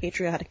selling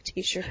unpatriotic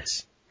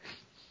T-shirts.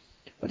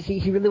 But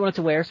he really wanted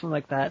to wear something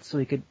like that so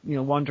he could,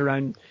 wander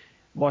around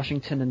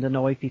Washington and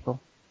annoy people.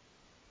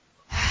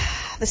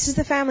 This is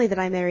the family that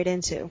I married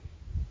into.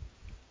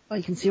 Well,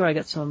 you can see where I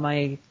get some of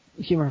my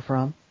humor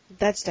from.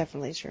 That's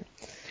definitely true.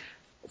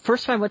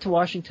 First time I went to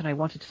Washington, I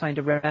wanted to find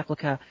a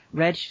replica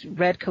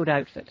red coat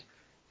outfit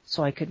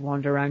so I could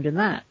wander around in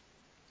that.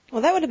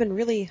 Well, that would have been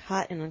really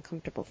hot and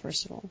uncomfortable,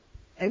 first of all.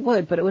 It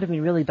would, but it would have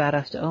been really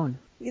badass to own.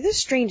 You're the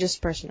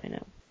strangest person I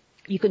know.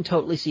 You can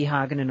totally see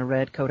Hagen in a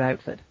red coat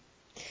outfit.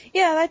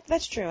 Yeah,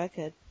 that's true. I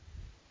could.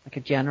 Like a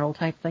general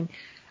type thing.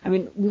 I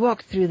mean, we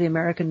walked through the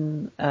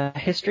American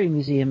History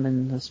Museum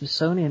in the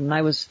Smithsonian,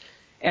 and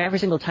every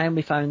single time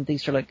we found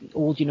these sort of like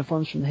old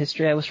uniforms from the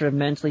history, I was sort of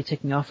mentally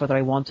ticking off whether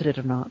I wanted it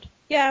or not.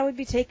 Yeah, I would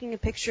be taking a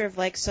picture of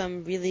like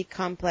some really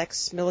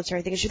complex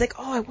military thing, and she'd be like,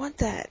 "Oh, I want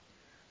that.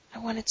 I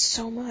want it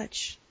so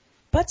much."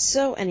 But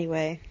so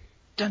anyway.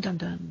 Dun dun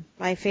dun.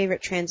 My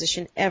favorite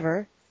transition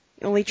ever.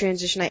 The only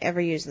transition I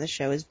ever use in the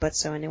show is "but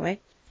so anyway."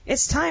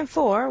 It's time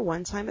for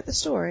One Time at the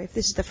Store. If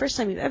this is the first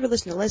time you've ever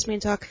listened to Lesbian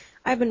Talk,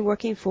 I've been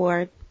working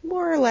for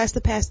more or less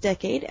the past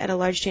decade at a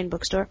large chain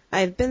bookstore.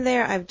 I've been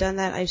there, I've done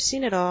that, I've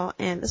seen it all,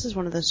 and this is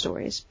one of those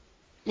stories.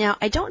 Now,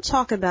 I don't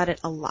talk about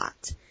it a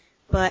lot,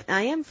 but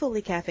I am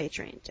fully cafe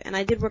trained, and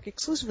I did work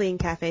exclusively in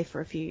cafe for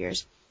a few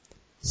years.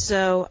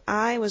 So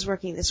I was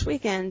working this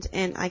weekend,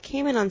 and I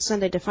came in on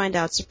Sunday to find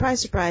out,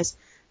 surprise, surprise,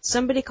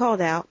 somebody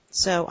called out,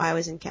 so I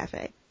was in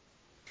cafe.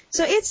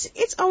 So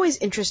it's always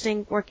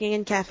interesting working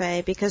in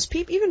cafe because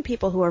even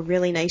people who are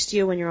really nice to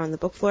you when you're on the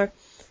book floor,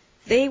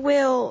 they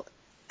kind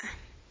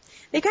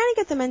of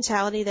get the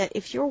mentality that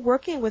if you're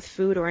working with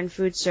food or in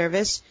food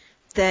service,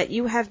 that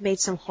you have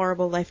made some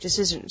horrible life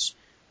decisions,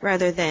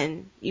 rather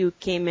than you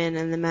came in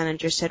and the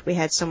manager said, "We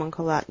had someone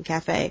call out in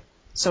cafe,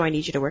 so I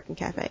need you to work in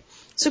cafe."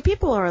 So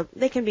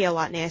they can be a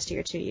lot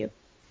nastier to you.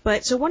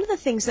 But so one of the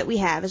things that we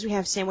have is we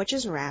have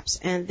sandwiches and wraps,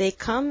 and they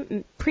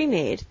come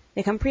pre-made.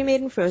 They come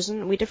pre-made and frozen,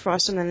 and we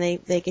defrost them, and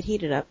they get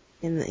heated up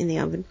in the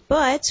oven.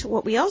 But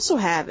what we also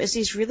have is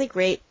these really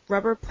great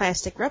rubber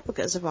plastic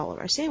replicas of all of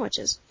our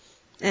sandwiches.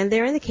 And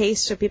they're in the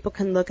case so people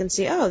can look and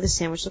see, oh, this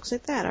sandwich looks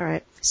like that. All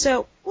right.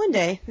 So one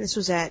day, this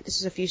was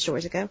a few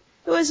stores ago,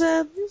 it was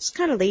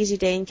kind of lazy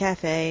day in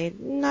cafe,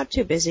 not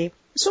too busy.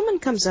 Someone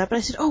comes up, and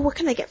I said, "Oh, what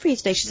can I get for you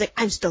today?" She's like,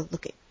 "I'm still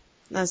looking."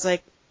 And I was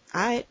like,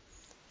 all right.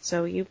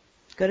 So you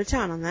go to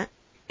town on that.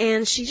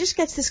 And she just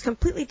gets this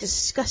completely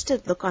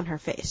disgusted look on her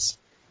face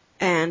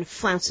and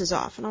flounces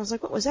off. And I was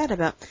like, what was that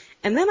about?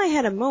 And then I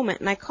had a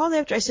moment, and I called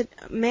after. I said,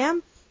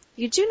 "Ma'am,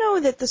 you do know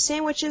that the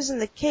sandwiches in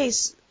the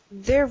case,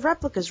 they're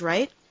replicas,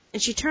 right?"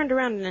 And she turned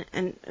around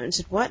and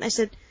said, "What?" And I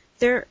said,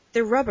 They're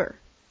rubber.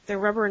 They're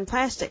rubber and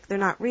plastic. They're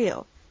not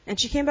real." And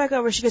she came back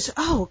over, and she goes,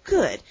 "Oh,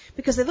 good,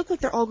 because they look like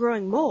they're all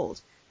growing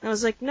mold." And I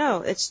was like,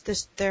 "No,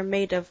 they're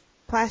made of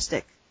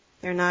plastic.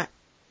 They're not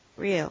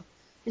real."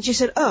 And she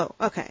said, "Oh,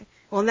 okay.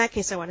 Well, in that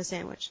case, I want a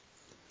sandwich."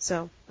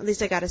 So at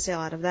least I got a sale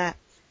out of that.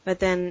 But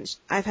then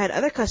I've had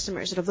other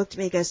customers that have looked at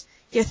me and goes,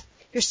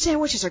 "Your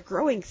sandwiches are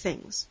growing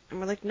things." And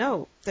we're like,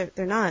 "No,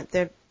 they're not.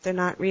 They're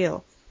not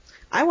real."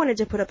 I wanted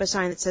to put up a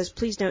sign that says,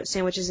 "Please note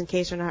sandwiches in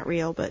case are not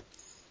real," but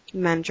the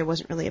manager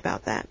wasn't really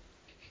about that.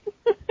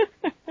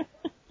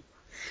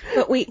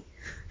 But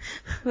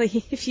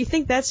if you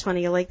think that's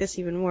funny, you'll like this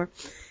even more.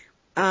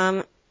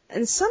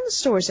 In some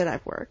stores that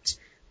I've worked,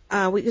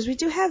 because we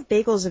do have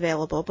bagels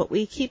available, but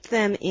we keep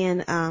them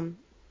in,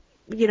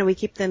 we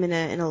keep them in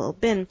a little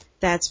bin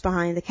that's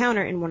behind the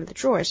counter in one of the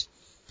drawers,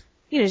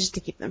 just to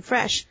keep them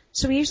fresh.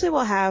 So we usually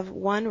will have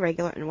one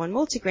regular and one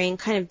multigrain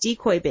kind of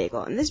decoy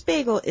bagel, and this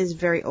bagel is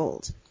very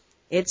old.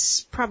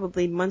 It's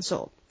probably months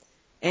old.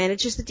 And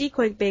it's just the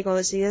decoy bagel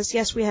that says,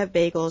 "Yes, we have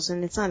bagels,"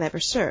 and it's not ever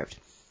served.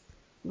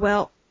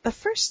 Well, the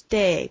first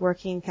day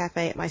working in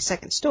cafe at my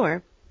second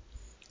store,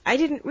 I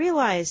didn't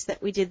realize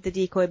that we did the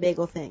decoy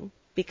bagel thing,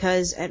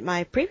 because at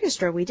my previous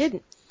store we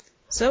didn't.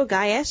 So a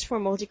guy asked for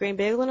a multigrain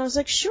bagel, and I was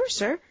like, sure,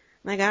 sir.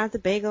 And I got out the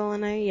bagel,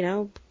 and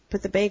I,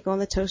 put the bagel in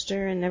the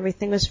toaster, and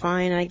everything was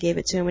fine, and I gave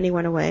it to him, and he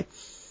went away.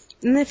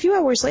 And then a few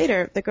hours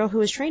later, the girl who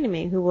was training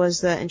me, who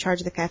was in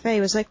charge of the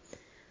cafe, was like,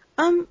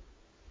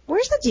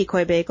 where's the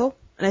decoy bagel?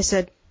 And I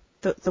said,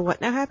 the what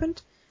now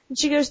happened? And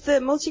she goes, the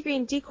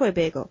multigrain decoy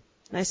bagel.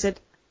 And I said,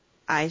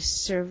 I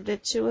served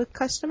it to a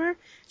customer.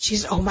 She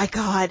said, oh my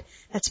God,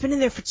 that's been in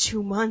there for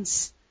 2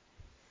 months.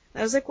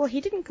 I was like, well,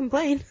 he didn't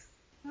complain.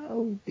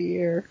 Oh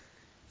dear.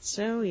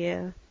 So,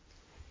 yeah.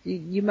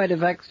 You might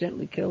have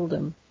accidentally killed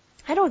him.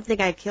 I don't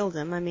think I killed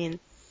him. I mean,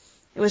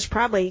 it was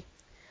probably...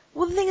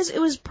 Well, the thing is, it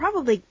was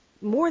probably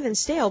more than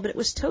stale, but it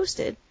was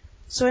toasted.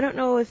 So I don't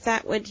know if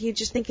that would... He'd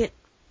just think it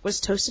was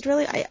toasted,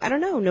 really? I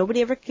don't know.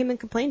 Nobody ever came and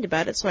complained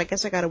about it, so I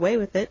guess I got away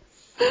with it.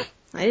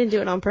 I didn't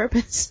do it on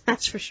purpose,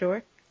 that's for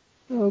sure.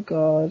 Oh,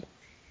 God.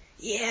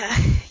 Yeah.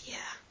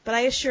 But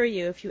I assure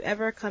you, if you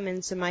ever come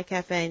into my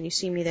cafe and you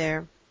see me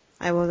there,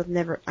 I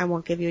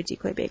won't give you a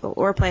decoy bagel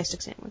or a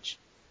plastic sandwich.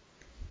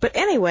 But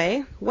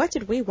anyway, what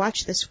did we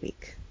watch this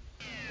week?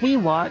 We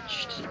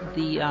watched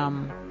the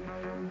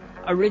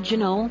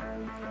original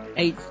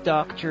 8th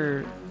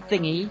Doctor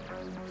thingy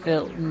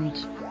filmed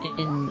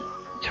in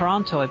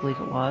Toronto, I believe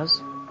it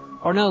was.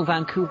 Or no,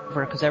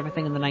 Vancouver, because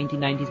everything in the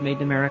 1990s made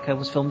in America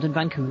was filmed in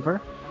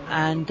Vancouver.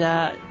 And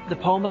the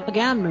Paul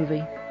McGann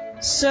movie.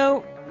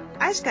 So,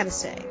 I just gotta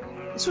say,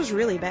 this was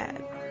really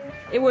bad.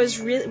 It was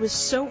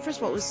so, first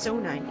of all, it was so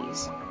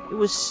 90s. It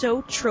was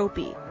so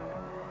tropey.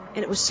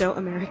 And it was so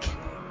American.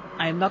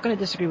 I am not going to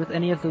disagree with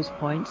any of those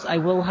points. I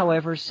will,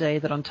 however, say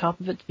that on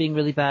top of it being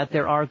really bad,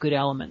 there are good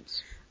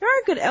elements. There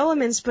are good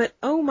elements, but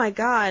oh my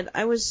God,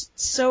 I was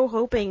so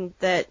hoping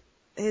that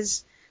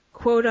his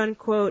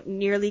quote-unquote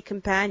nearly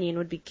companion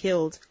would be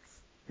killed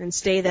and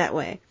stay that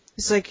way.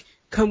 It's like,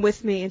 come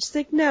with me. And she's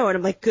like, no. And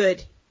I'm like,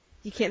 good.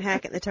 You can't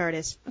hack it in the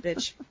TARDIS,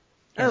 bitch.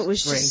 Oh, it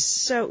was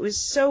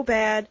just so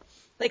bad.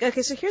 Like,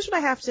 okay, so here's what I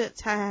have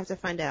to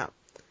find out.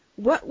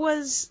 What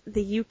was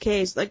the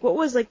UK's, what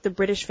was the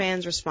British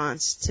fans'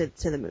 response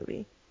to the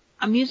movie?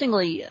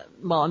 Amusingly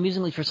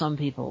for some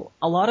people,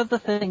 a lot of the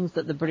things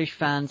that the British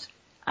fans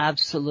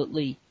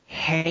absolutely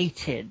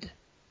hated,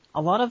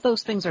 a lot of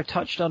those things are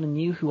touched on in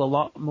New Who a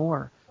lot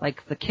more,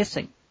 like the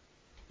kissing.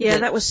 Yeah,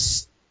 that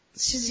was,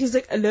 he's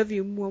like, I love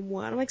you, mwah,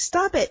 mwah. I'm like,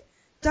 stop it!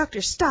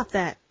 Doctor, stop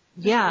that!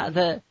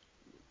 Yeah,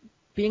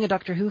 being a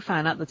Doctor Who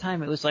fan at the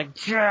time, it was like,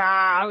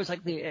 it was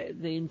like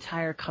the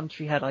entire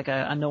country had like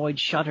a annoyed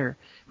shudder,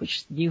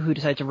 which New Who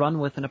decided to run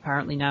with, and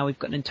apparently now we've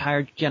got an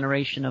entire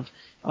generation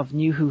of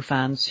New Who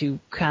fans who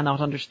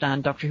cannot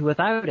understand Doctor Who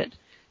without it.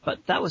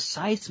 But that was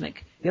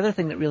seismic. The other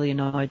thing that really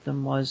annoyed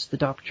them was the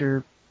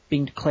Doctor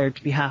being declared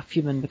to be half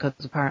human because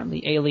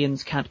apparently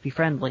aliens can't be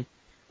friendly.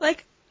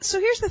 So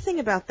here's the thing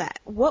about that.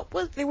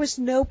 There was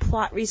no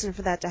plot reason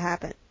for that to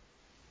happen.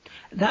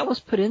 That was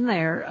put in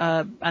there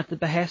at the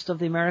behest of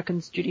the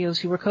American studios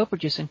who were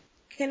co-producing.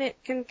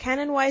 Can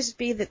canon-wise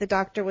be that the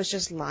Doctor was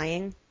just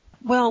lying?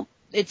 Well,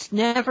 it's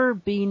never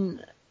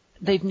been...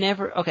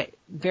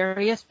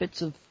 various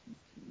bits of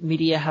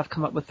media have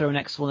come up with their own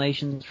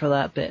explanations for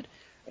that bit.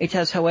 It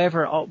has,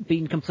 however,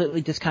 been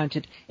completely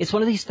discounted. It's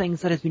one of these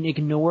things that has been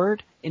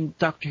ignored in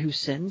Doctor Who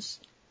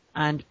since,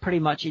 and pretty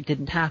much it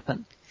didn't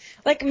happen.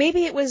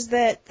 Maybe it was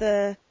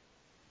that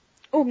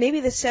maybe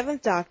the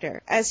 7th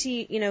Doctor, as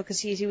he, because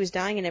he was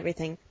dying and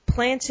everything,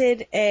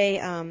 planted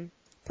a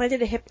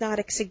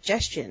hypnotic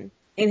suggestion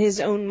in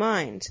his own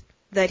mind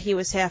that he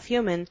was half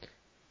human,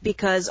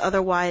 because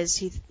otherwise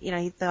he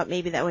thought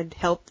maybe that would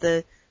help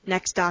the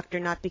next Doctor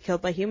not be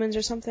killed by humans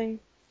or something.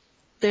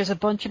 There's a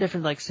bunch of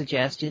different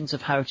suggestions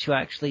of how to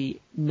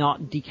actually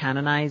not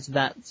decanonize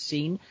that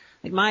scene.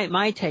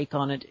 My take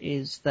on it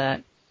is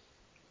that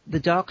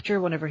the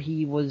Doctor, whenever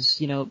he was,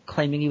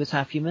 claiming he was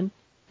half human,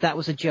 that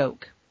was a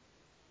joke.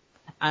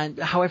 And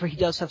however, he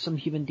does have some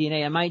human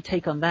DNA. And my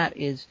take on that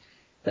is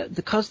that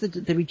because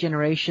the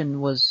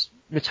regeneration was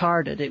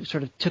retarded, it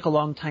sort of took a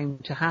long time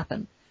to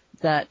happen,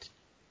 that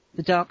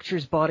the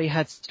Doctor's body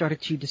had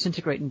started to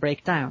disintegrate and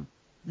break down.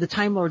 The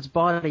Time Lord's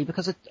body,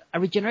 because a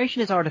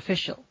regeneration is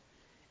artificial,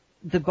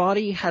 the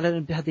body had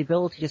the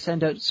ability to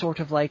send out sort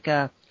of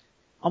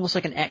almost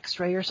like an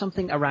X-ray or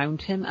something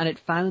around him, and it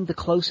found the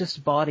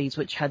closest bodies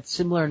which had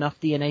similar enough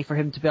DNA for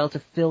him to be able to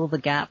fill the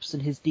gaps in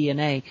his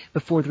DNA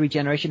before the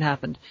regeneration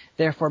happened,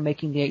 therefore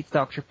making the 8th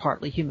Doctor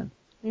partly human.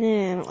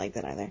 Nah, I don't like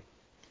that either.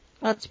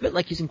 That's a bit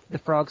like using the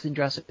frogs in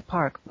Jurassic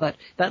Park, but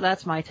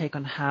that's my take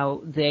on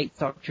how the 8th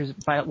Doctor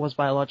was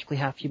biologically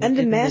half human. And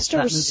the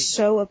Master was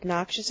so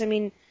obnoxious. I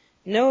mean,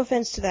 no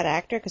offense to that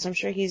actor, because I'm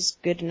sure he's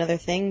good in other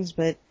things,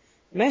 but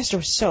the Master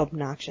was so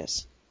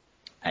obnoxious.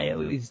 I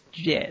always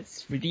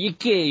dress for the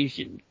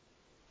occasion.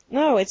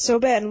 No, it's so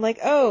bad. I'm like,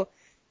 oh,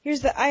 here's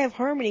the Eye of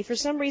Harmony. For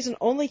some reason,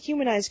 only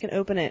human eyes can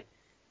open it.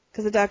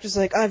 Because the Doctor's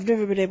like, I've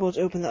never been able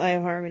to open the Eye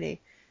of Harmony.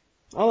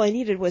 All I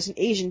needed was an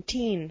Asian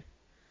teen.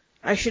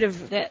 I should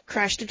have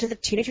crashed into the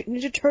Teenage Mutant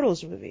Ninja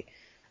Turtles movie.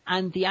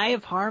 And the Eye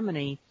of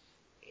Harmony,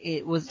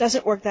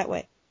 doesn't work that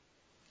way.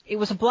 It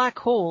was a black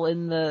hole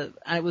and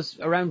it was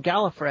around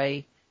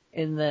Gallifrey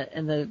in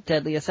the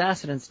Deadly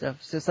Assassin and stuff.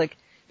 So it's like,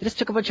 they just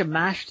took a bunch of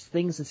mashed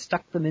things and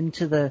stuck them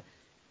into the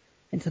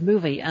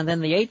movie. And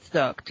then the Eighth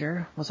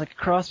Doctor was like a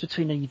cross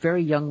between a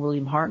very young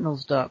William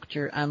Hartnell's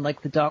Doctor and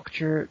like the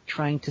Doctor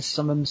trying to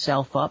sum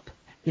himself up.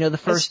 You know, the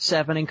first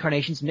 7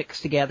 incarnations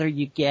mixed together,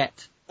 you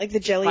get... Like the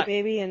Jelly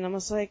Baby, and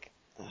almost like...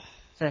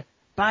 So,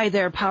 by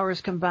their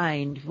powers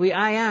combined,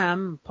 I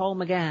am Paul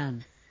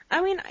McGann.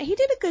 I mean, he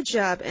did a good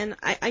job, and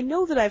I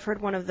know that I've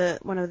heard one of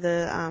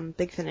the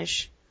Big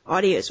Finish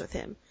audios with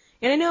him.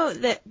 And I know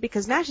that,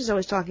 because Nash is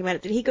always talking about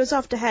it, that he goes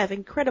off to have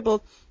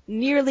incredible,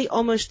 nearly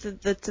almost to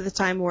the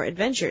Time War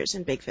adventures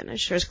in Big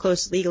Finish, or as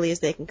close legally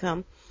as they can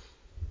come.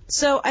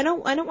 So I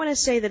don't want to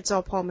say that it's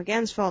all Paul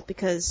McGann's fault,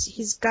 because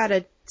he's got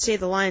to say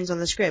the lines on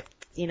the script.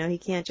 You know, he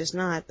can't just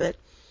not, but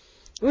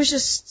it was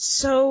just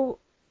so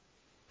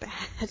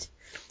bad.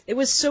 It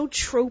was so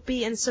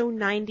tropey and so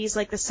 90s.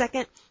 Like, the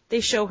second they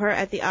show her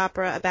at the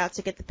opera about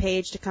to get the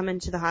page to come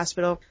into the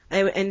hospital,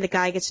 and the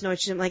guy gets annoyed,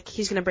 she's like,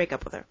 he's gonna break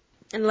up with her.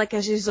 And like,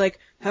 she's like,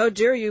 how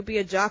dare you be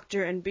a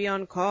doctor and be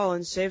on call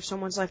and save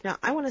someone's life? Now,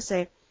 I want to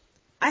say,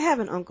 I have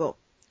an uncle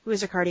who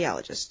is a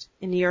cardiologist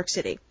in New York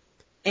City.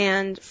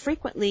 And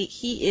frequently,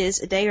 he is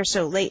a day or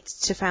so late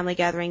to family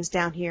gatherings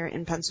down here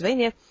in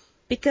Pennsylvania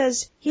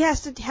because he had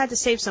to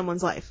save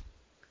someone's life.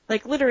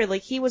 Like, literally,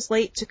 he was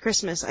late to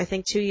Christmas, I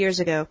think 2 years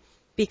ago,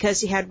 because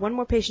he had one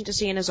more patient to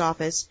see in his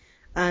office.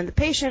 And the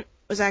patient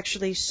was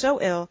actually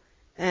so ill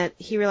and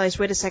he realized,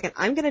 wait a second,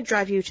 I'm going to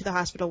drive you to the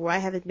hospital where I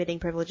have admitting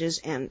privileges,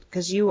 and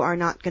because you are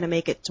not going to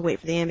make it to wait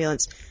for the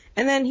ambulance.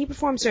 And then he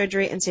performed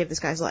surgery and saved this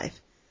guy's life.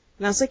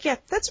 And I was like, yeah,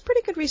 that's a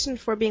pretty good reason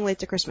for being late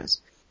to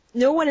Christmas.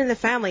 No one in the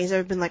family has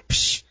ever been like,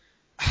 psh,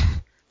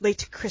 late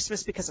to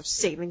Christmas because of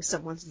saving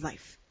someone's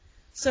life.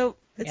 So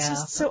it's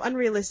just so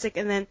unrealistic.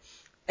 And then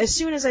as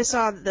soon as I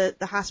saw the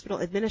hospital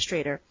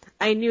administrator,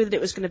 I knew that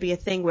it was going to be a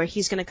thing where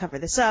he's going to cover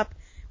this up,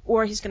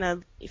 or he's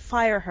going to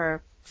fire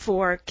her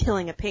for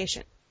killing a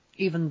patient.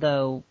 Even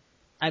though,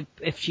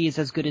 if she is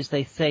as good as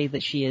they say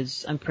that she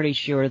is, I'm pretty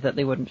sure that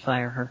they wouldn't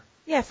fire her.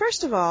 Yeah,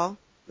 first of all,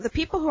 the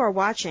people who are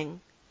watching,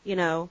 you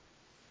know,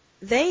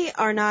 they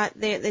are not,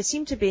 they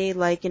seem to be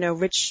like, you know,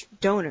 rich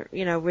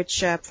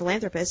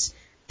philanthropists.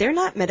 They're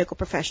not medical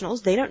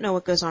professionals. They don't know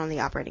what goes on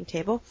the operating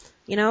table.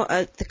 You know,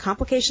 the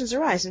complications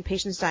arise and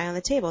patients die on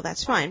the table.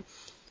 That's fine.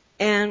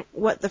 And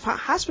what the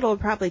hospital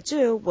would probably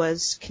do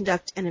was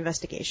conduct an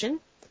investigation.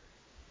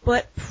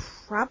 But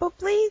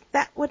probably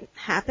that wouldn't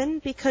happen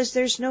because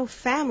there's no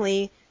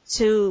family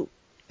to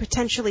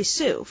potentially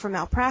sue for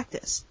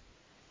malpractice.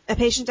 A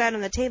patient died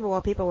on the table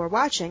while people were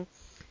watching.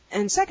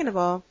 And second of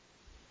all,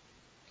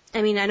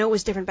 I mean, I know it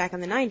was different back in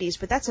the 90s,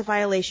 but that's a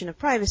violation of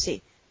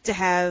privacy to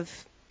have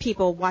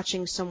people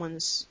watching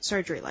someone's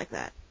surgery like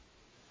that.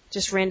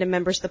 Just random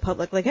members of the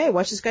public like, hey,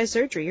 watch this guy's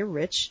surgery, you're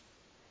rich.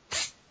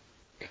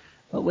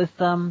 But with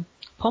Paul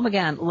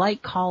McGann,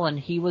 like Colin,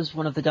 he was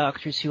one of the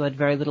doctors who had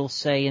very little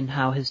say in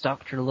how his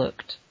doctor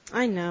looked.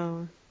 I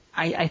know.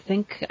 I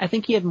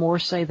think he had more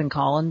say than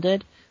Colin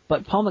did,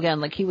 but Paul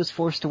McGann, like, he was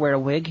forced to wear a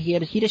wig. He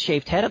had a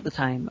shaved head at the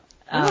time.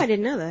 I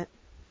didn't know that.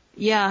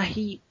 Yeah,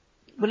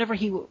 whenever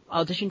he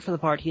auditioned for the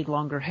part, he had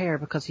longer hair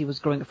because he was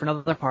growing it for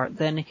another part.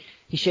 Then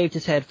he shaved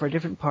his head for a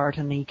different part,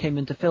 and he came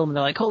into film, and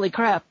they're like, holy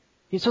crap,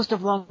 you're supposed to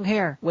have long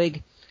hair,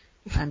 wig.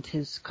 And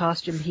his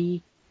costume,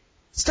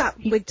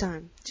 wig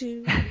time.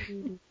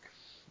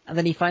 And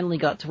then he finally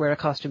got to wear a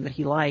costume that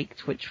he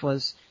liked, which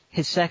was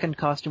his second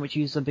costume, which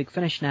uses a Big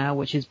Finish now,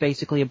 which is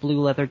basically a blue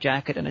leather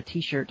jacket and a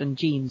t-shirt and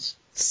jeans.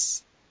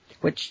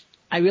 Which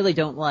I really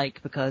don't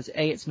like because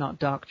A, it's not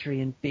doctory,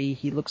 and B,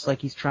 he looks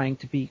like he's trying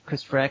to be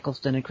Christopher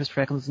Eccleston, and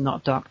Christopher Eccleston's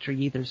not doctory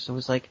either, so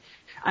it's like,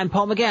 I'm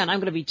Paul McGann, I'm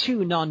going to be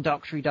two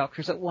non-doctory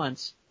doctors at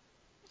once.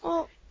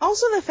 Well,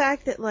 also the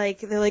fact that,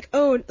 like, they're like,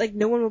 oh, like,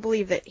 no one will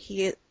believe that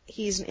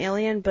he's an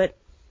alien, but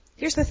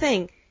here's the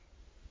thing.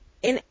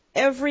 In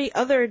every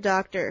other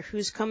doctor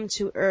who's come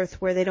to Earth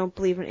where they don't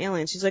believe in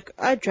aliens, he's like,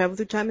 I travel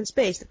through time and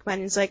space. The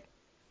companion's like,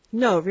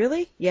 no,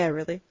 really? Yeah,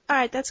 really.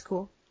 Alright, that's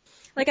cool.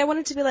 Like, I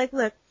wanted to be like,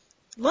 look,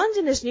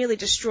 London is nearly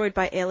destroyed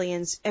by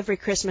aliens every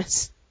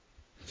Christmas.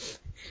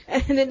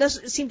 And it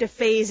doesn't seem to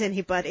faze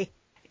anybody.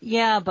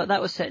 Yeah, but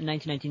that was set in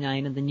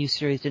 1999 and the new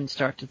series didn't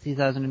start till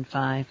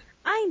 2005.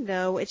 I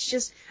know, it's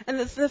just, and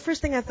the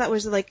first thing I thought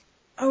was like,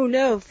 oh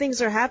no,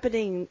 things are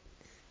happening,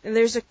 and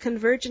there's a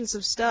convergence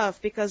of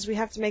stuff because we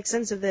have to make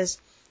sense of this.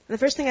 And the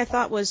first thing I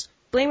thought was,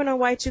 blame it on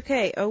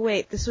Y2K. Oh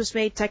wait, this was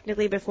made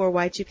technically before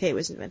Y2K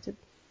was invented.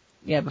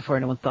 Yeah, before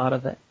anyone thought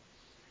of it.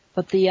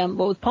 But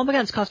but with Paul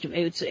McGann's costume,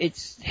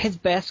 it's his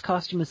best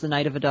costume is the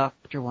Night of a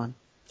Doctor one.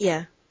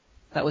 Yeah.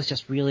 That was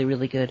just really,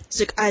 really good.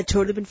 It's like, I'd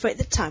totally been fighting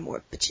the Time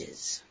Warp,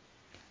 bitches.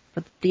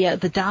 But the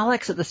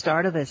Daleks at the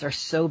start of this are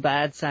so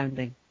bad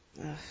sounding.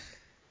 Ugh.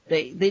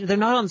 They're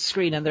not on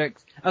screen and they're,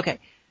 okay.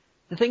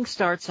 The thing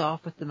starts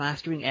off with the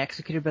Master being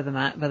executed by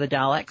the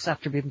Daleks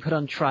after being put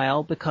on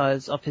trial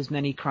because of his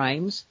many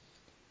crimes.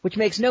 which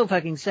makes no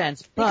fucking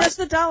sense. But, because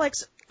the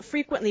Daleks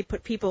frequently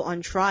put people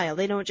on trial.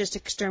 They don't just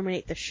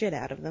exterminate the shit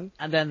out of them.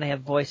 And then they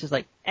have voices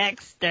like,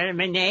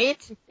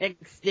 exterminate,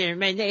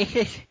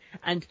 exterminate.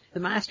 And the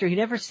Master, he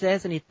never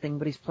says anything,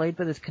 but he's played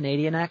by this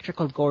Canadian actor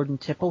called Gordon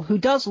Tipple, who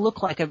does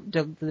look like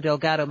the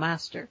Delgado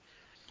Master.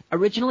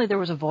 Originally there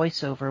was a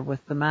voiceover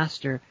with the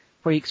Master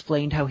where he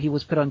explained how he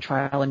was put on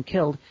trial and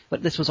killed,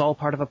 but this was all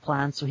part of a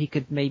plan so he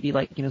could maybe,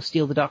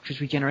 steal the Doctor's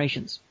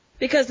regenerations.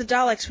 Because the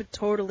Daleks would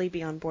totally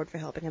be on board for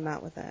helping him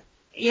out with that.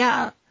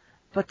 Yeah,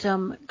 but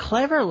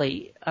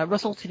cleverly,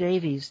 Russell T.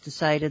 Davies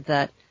decided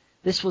that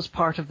this was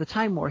part of the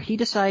Time War. He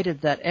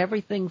decided that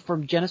everything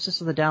from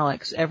Genesis of the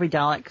Daleks, every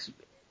Dalek's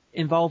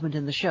involvement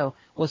in the show,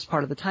 was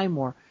part of the Time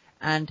War.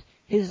 And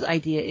his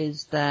idea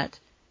is that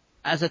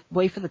as a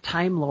way for the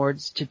Time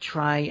Lords to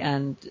try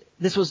and,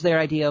 this was their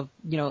idea of,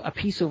 a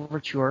peace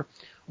overture,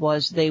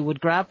 was they would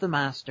grab the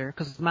Master,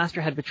 because the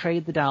Master had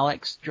betrayed the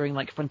Daleks during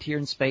Frontier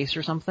in Space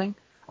or something,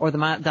 or the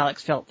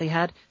Daleks felt they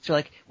had. So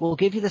we'll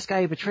give you this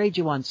guy who betrayed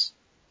you once,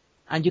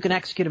 and you can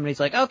execute him. And he's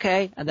like,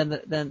 okay. And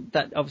then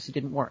that obviously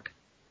didn't work.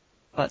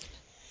 But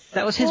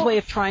that was his way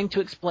of trying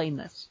to explain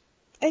this.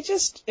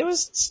 It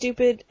was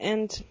stupid,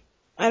 and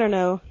I don't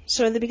know.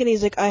 So in the beginning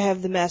he's like, I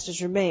have the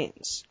Master's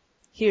remains.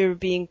 Here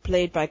being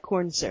played by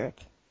corn syrup.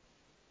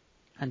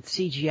 And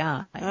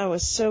CGI. Oh, it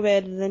was so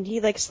bad. And then he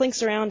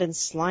slinks around in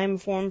slime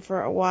form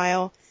for a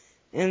while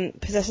and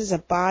possesses a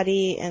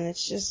body, and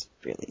it's just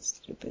really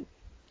stupid.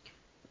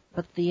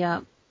 But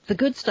the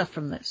good stuff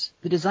from this,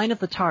 the design of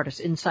the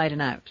TARDIS inside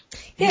and out. Yeah,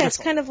 beautiful. It's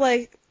kind of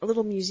like a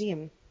little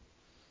museum.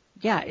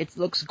 Yeah, it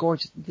looks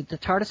gorgeous. The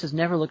TARDIS has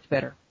never looked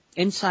better,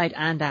 inside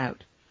and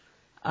out.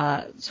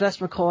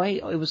 Sylvester McCoy,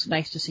 it was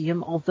nice to see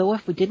him, although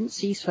if we didn't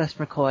see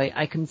Sylvester McCoy,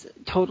 I can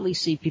totally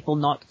see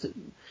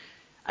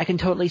I can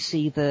totally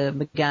see the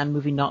McGann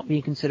movie not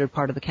being considered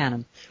part of the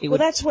canon.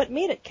 That's what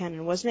made it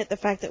canon, wasn't it? The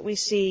fact that we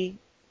see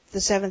the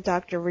 7th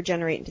Doctor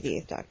regenerate into the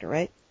 8th Doctor,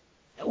 right?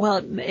 Well,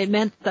 it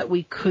meant that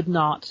we could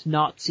not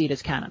see it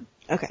as canon.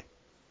 Okay.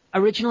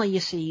 Originally, you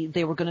see,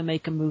 they were going to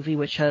make a movie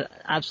which had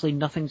absolutely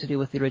nothing to do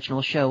with the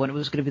original show, and it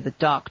was going to be the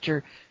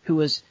Doctor who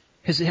was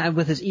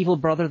with his evil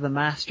brother, the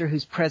Master,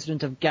 who's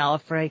president of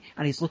Gallifrey,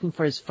 and he's looking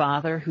for his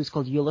father, who's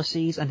called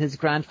Ulysses, and his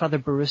grandfather,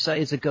 Barussa,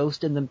 is a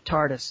ghost in the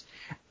TARDIS.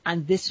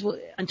 And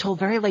until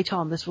very late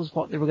on, this was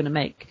what they were going to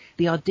make.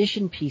 The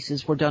audition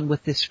pieces were done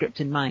with this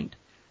script in mind.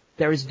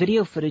 There is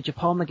video footage of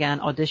Paul McGann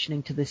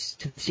auditioning to the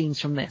scenes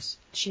from this.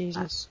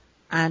 Jesus.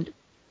 And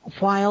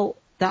while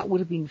that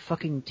would have been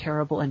fucking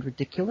terrible and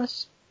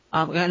ridiculous,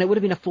 and it would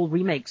have been a full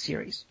remake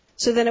series.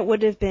 So then it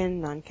would have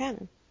been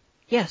non-canon.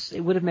 Yes, it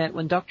would have meant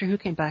when Doctor Who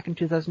came back in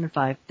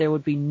 2005, there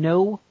would be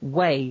no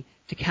way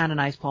to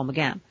canonize Paul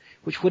McGann,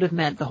 which would have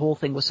meant the whole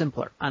thing was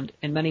simpler. And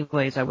in many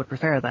ways, I would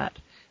prefer that.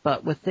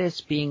 But with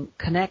this being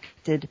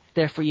connected,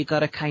 therefore you got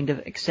to kind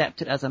of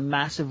accept it as a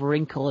massive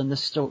wrinkle in the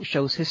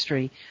show's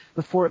history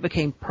before it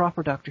became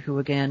proper Doctor Who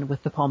again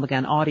with the Paul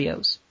McGann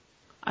audios.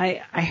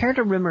 I heard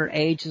a rumor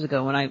ages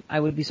ago, and I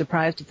would be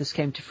surprised if this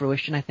came to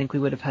fruition. I think we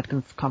would have had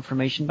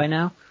confirmation by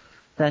now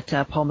that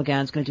Paul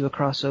McGann's going to do a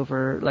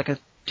crossover, like a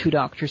Two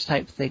Doctors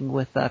type thing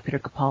with Peter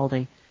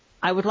Capaldi.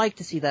 I would like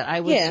to see that.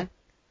 Yeah,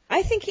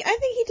 I think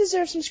he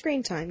deserves some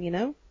screen time.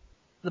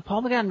 The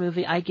Paul McGann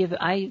movie,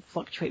 I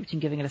fluctuate between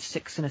giving it a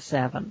 6 and a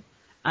 7.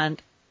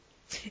 And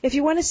if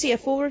you want to see a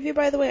full review,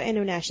 by the way, I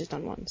know Nash has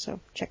done one, so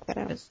check that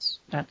out.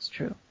 That's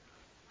true.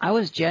 I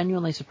was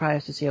genuinely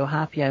surprised to see how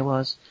happy I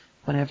was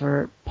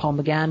whenever Paul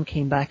McGann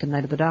came back in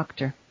Night of the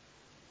Doctor.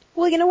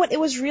 Well, you know what? It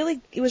was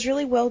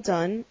really well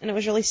done, and it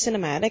was really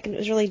cinematic, and it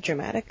was really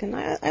dramatic, and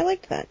I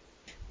liked that.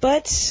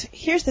 But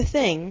here's the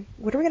thing.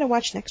 What are we going to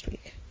watch next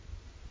week?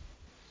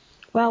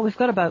 Well, we've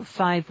got about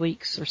 5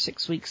 weeks or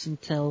 6 weeks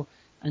until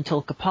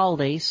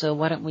Capaldi, so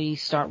why don't we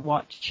start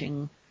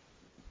watching,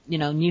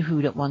 New Who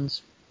at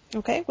once.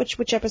 Okay,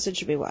 which episode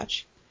should we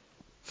watch?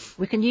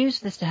 We can use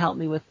this to help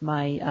me with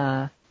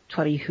my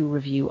 20 Who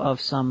review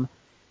of some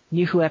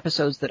New Who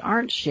episodes that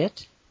aren't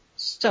shit,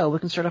 so we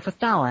can start off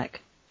with Dalek.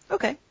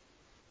 Okay.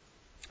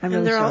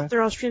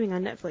 They're all streaming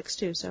on Netflix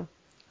too, so.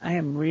 I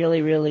am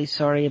really, really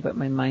sorry about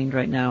my mind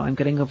right now. I'm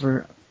getting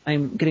over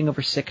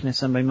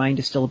sickness and my mind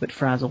is still a bit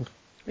frazzled.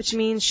 Which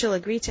means she'll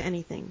agree to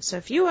anything. So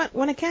if you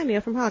want a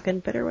cameo from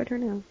Hawken, better let her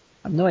know.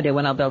 I have no idea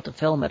when I'll be able to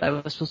film it. I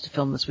was supposed to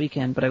film this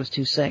weekend, but I was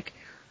too sick.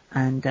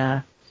 And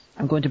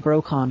I'm going to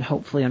BroCon,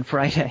 hopefully, on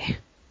Friday.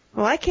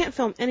 Well, I can't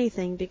film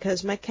anything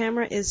because my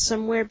camera is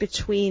somewhere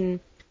between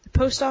the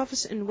post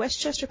office in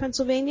Westchester,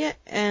 Pennsylvania,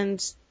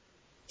 and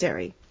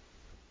Derry.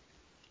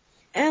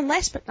 And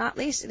last but not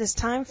least, it is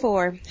time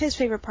for his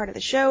favorite part of the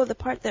show, the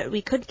part that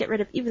we couldn't get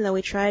rid of even though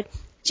we tried,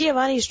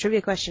 Giovanni's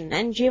trivia question.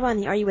 And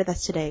Giovanni, are you with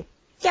us today?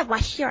 Yeah, well,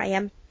 here I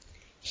am.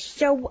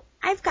 So,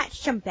 I've got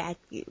some bad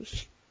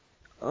news.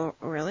 Oh,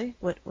 really?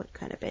 What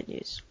kind of bad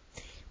news?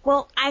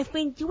 Well, I've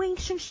been doing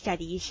some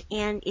studies,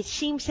 and it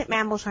seems that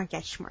mammals aren't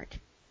that smart.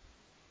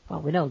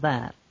 Well, we know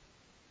that.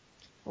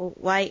 Well,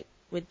 why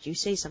would you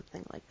say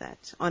something like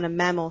that on a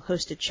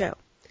mammal-hosted show?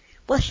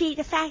 Well, see,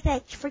 the fact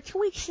that for 2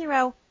 weeks in a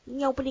row,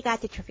 nobody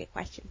got the trivia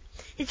question.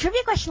 The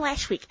trivia question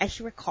last week, as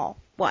you recall,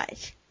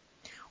 was,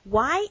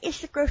 why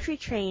is the grocery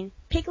train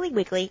Piggly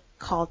Wiggly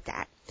called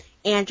that?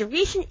 And the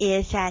reason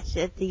is that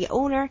the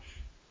owner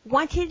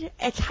wanted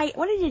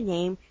a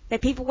name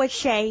that people would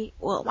say,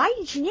 well, why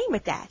did you name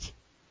it that?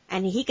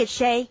 And he could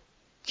say,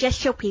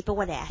 just so people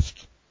would ask.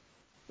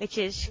 Which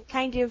is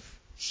kind of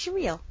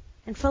surreal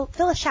and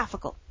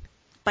philosophical.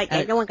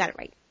 But no one got it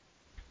right.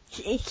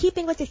 In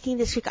keeping with the theme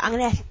this week, I'm going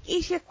to ask an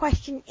easier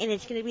question, and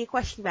it's going to be a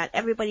question about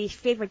everybody's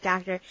favorite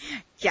doctor,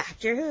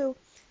 Doctor Who.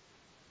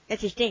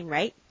 That's his name,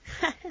 right?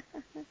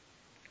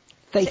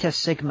 Theta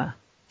Sigma.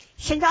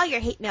 Send all your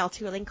hate mail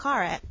to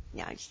Linkara.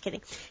 No, I'm just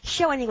kidding.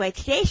 So anyway,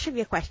 today's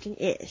trivia question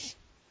is,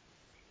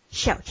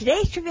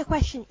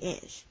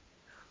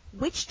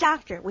 which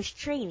doctor was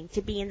training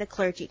to be in the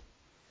clergy?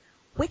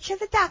 Which of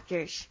the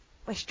doctors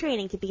was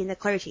training to be in the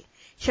clergy?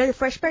 So the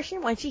first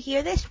person, once you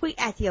hear this, tweet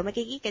at the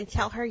Omega Geek and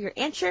tell her your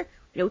answer.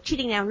 No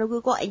cheating now, no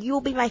Google, and you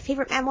will be my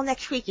favorite mammal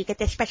next week. You get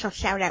this special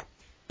shout out.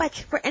 But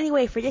for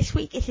this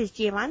week, this is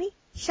Giovanni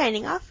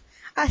signing off.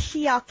 I'll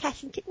see y'all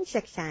cats and kittens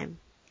next time.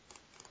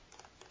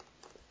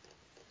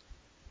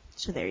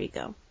 So there you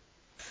go.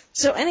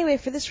 So anyway,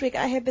 for this week,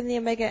 I have been the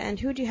Omega, and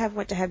who do you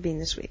want to have been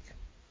this week?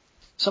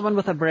 Someone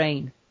with a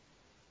brain.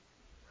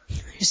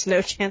 There's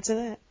no chance of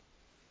that.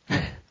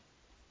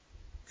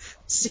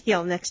 See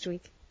y'all next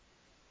week.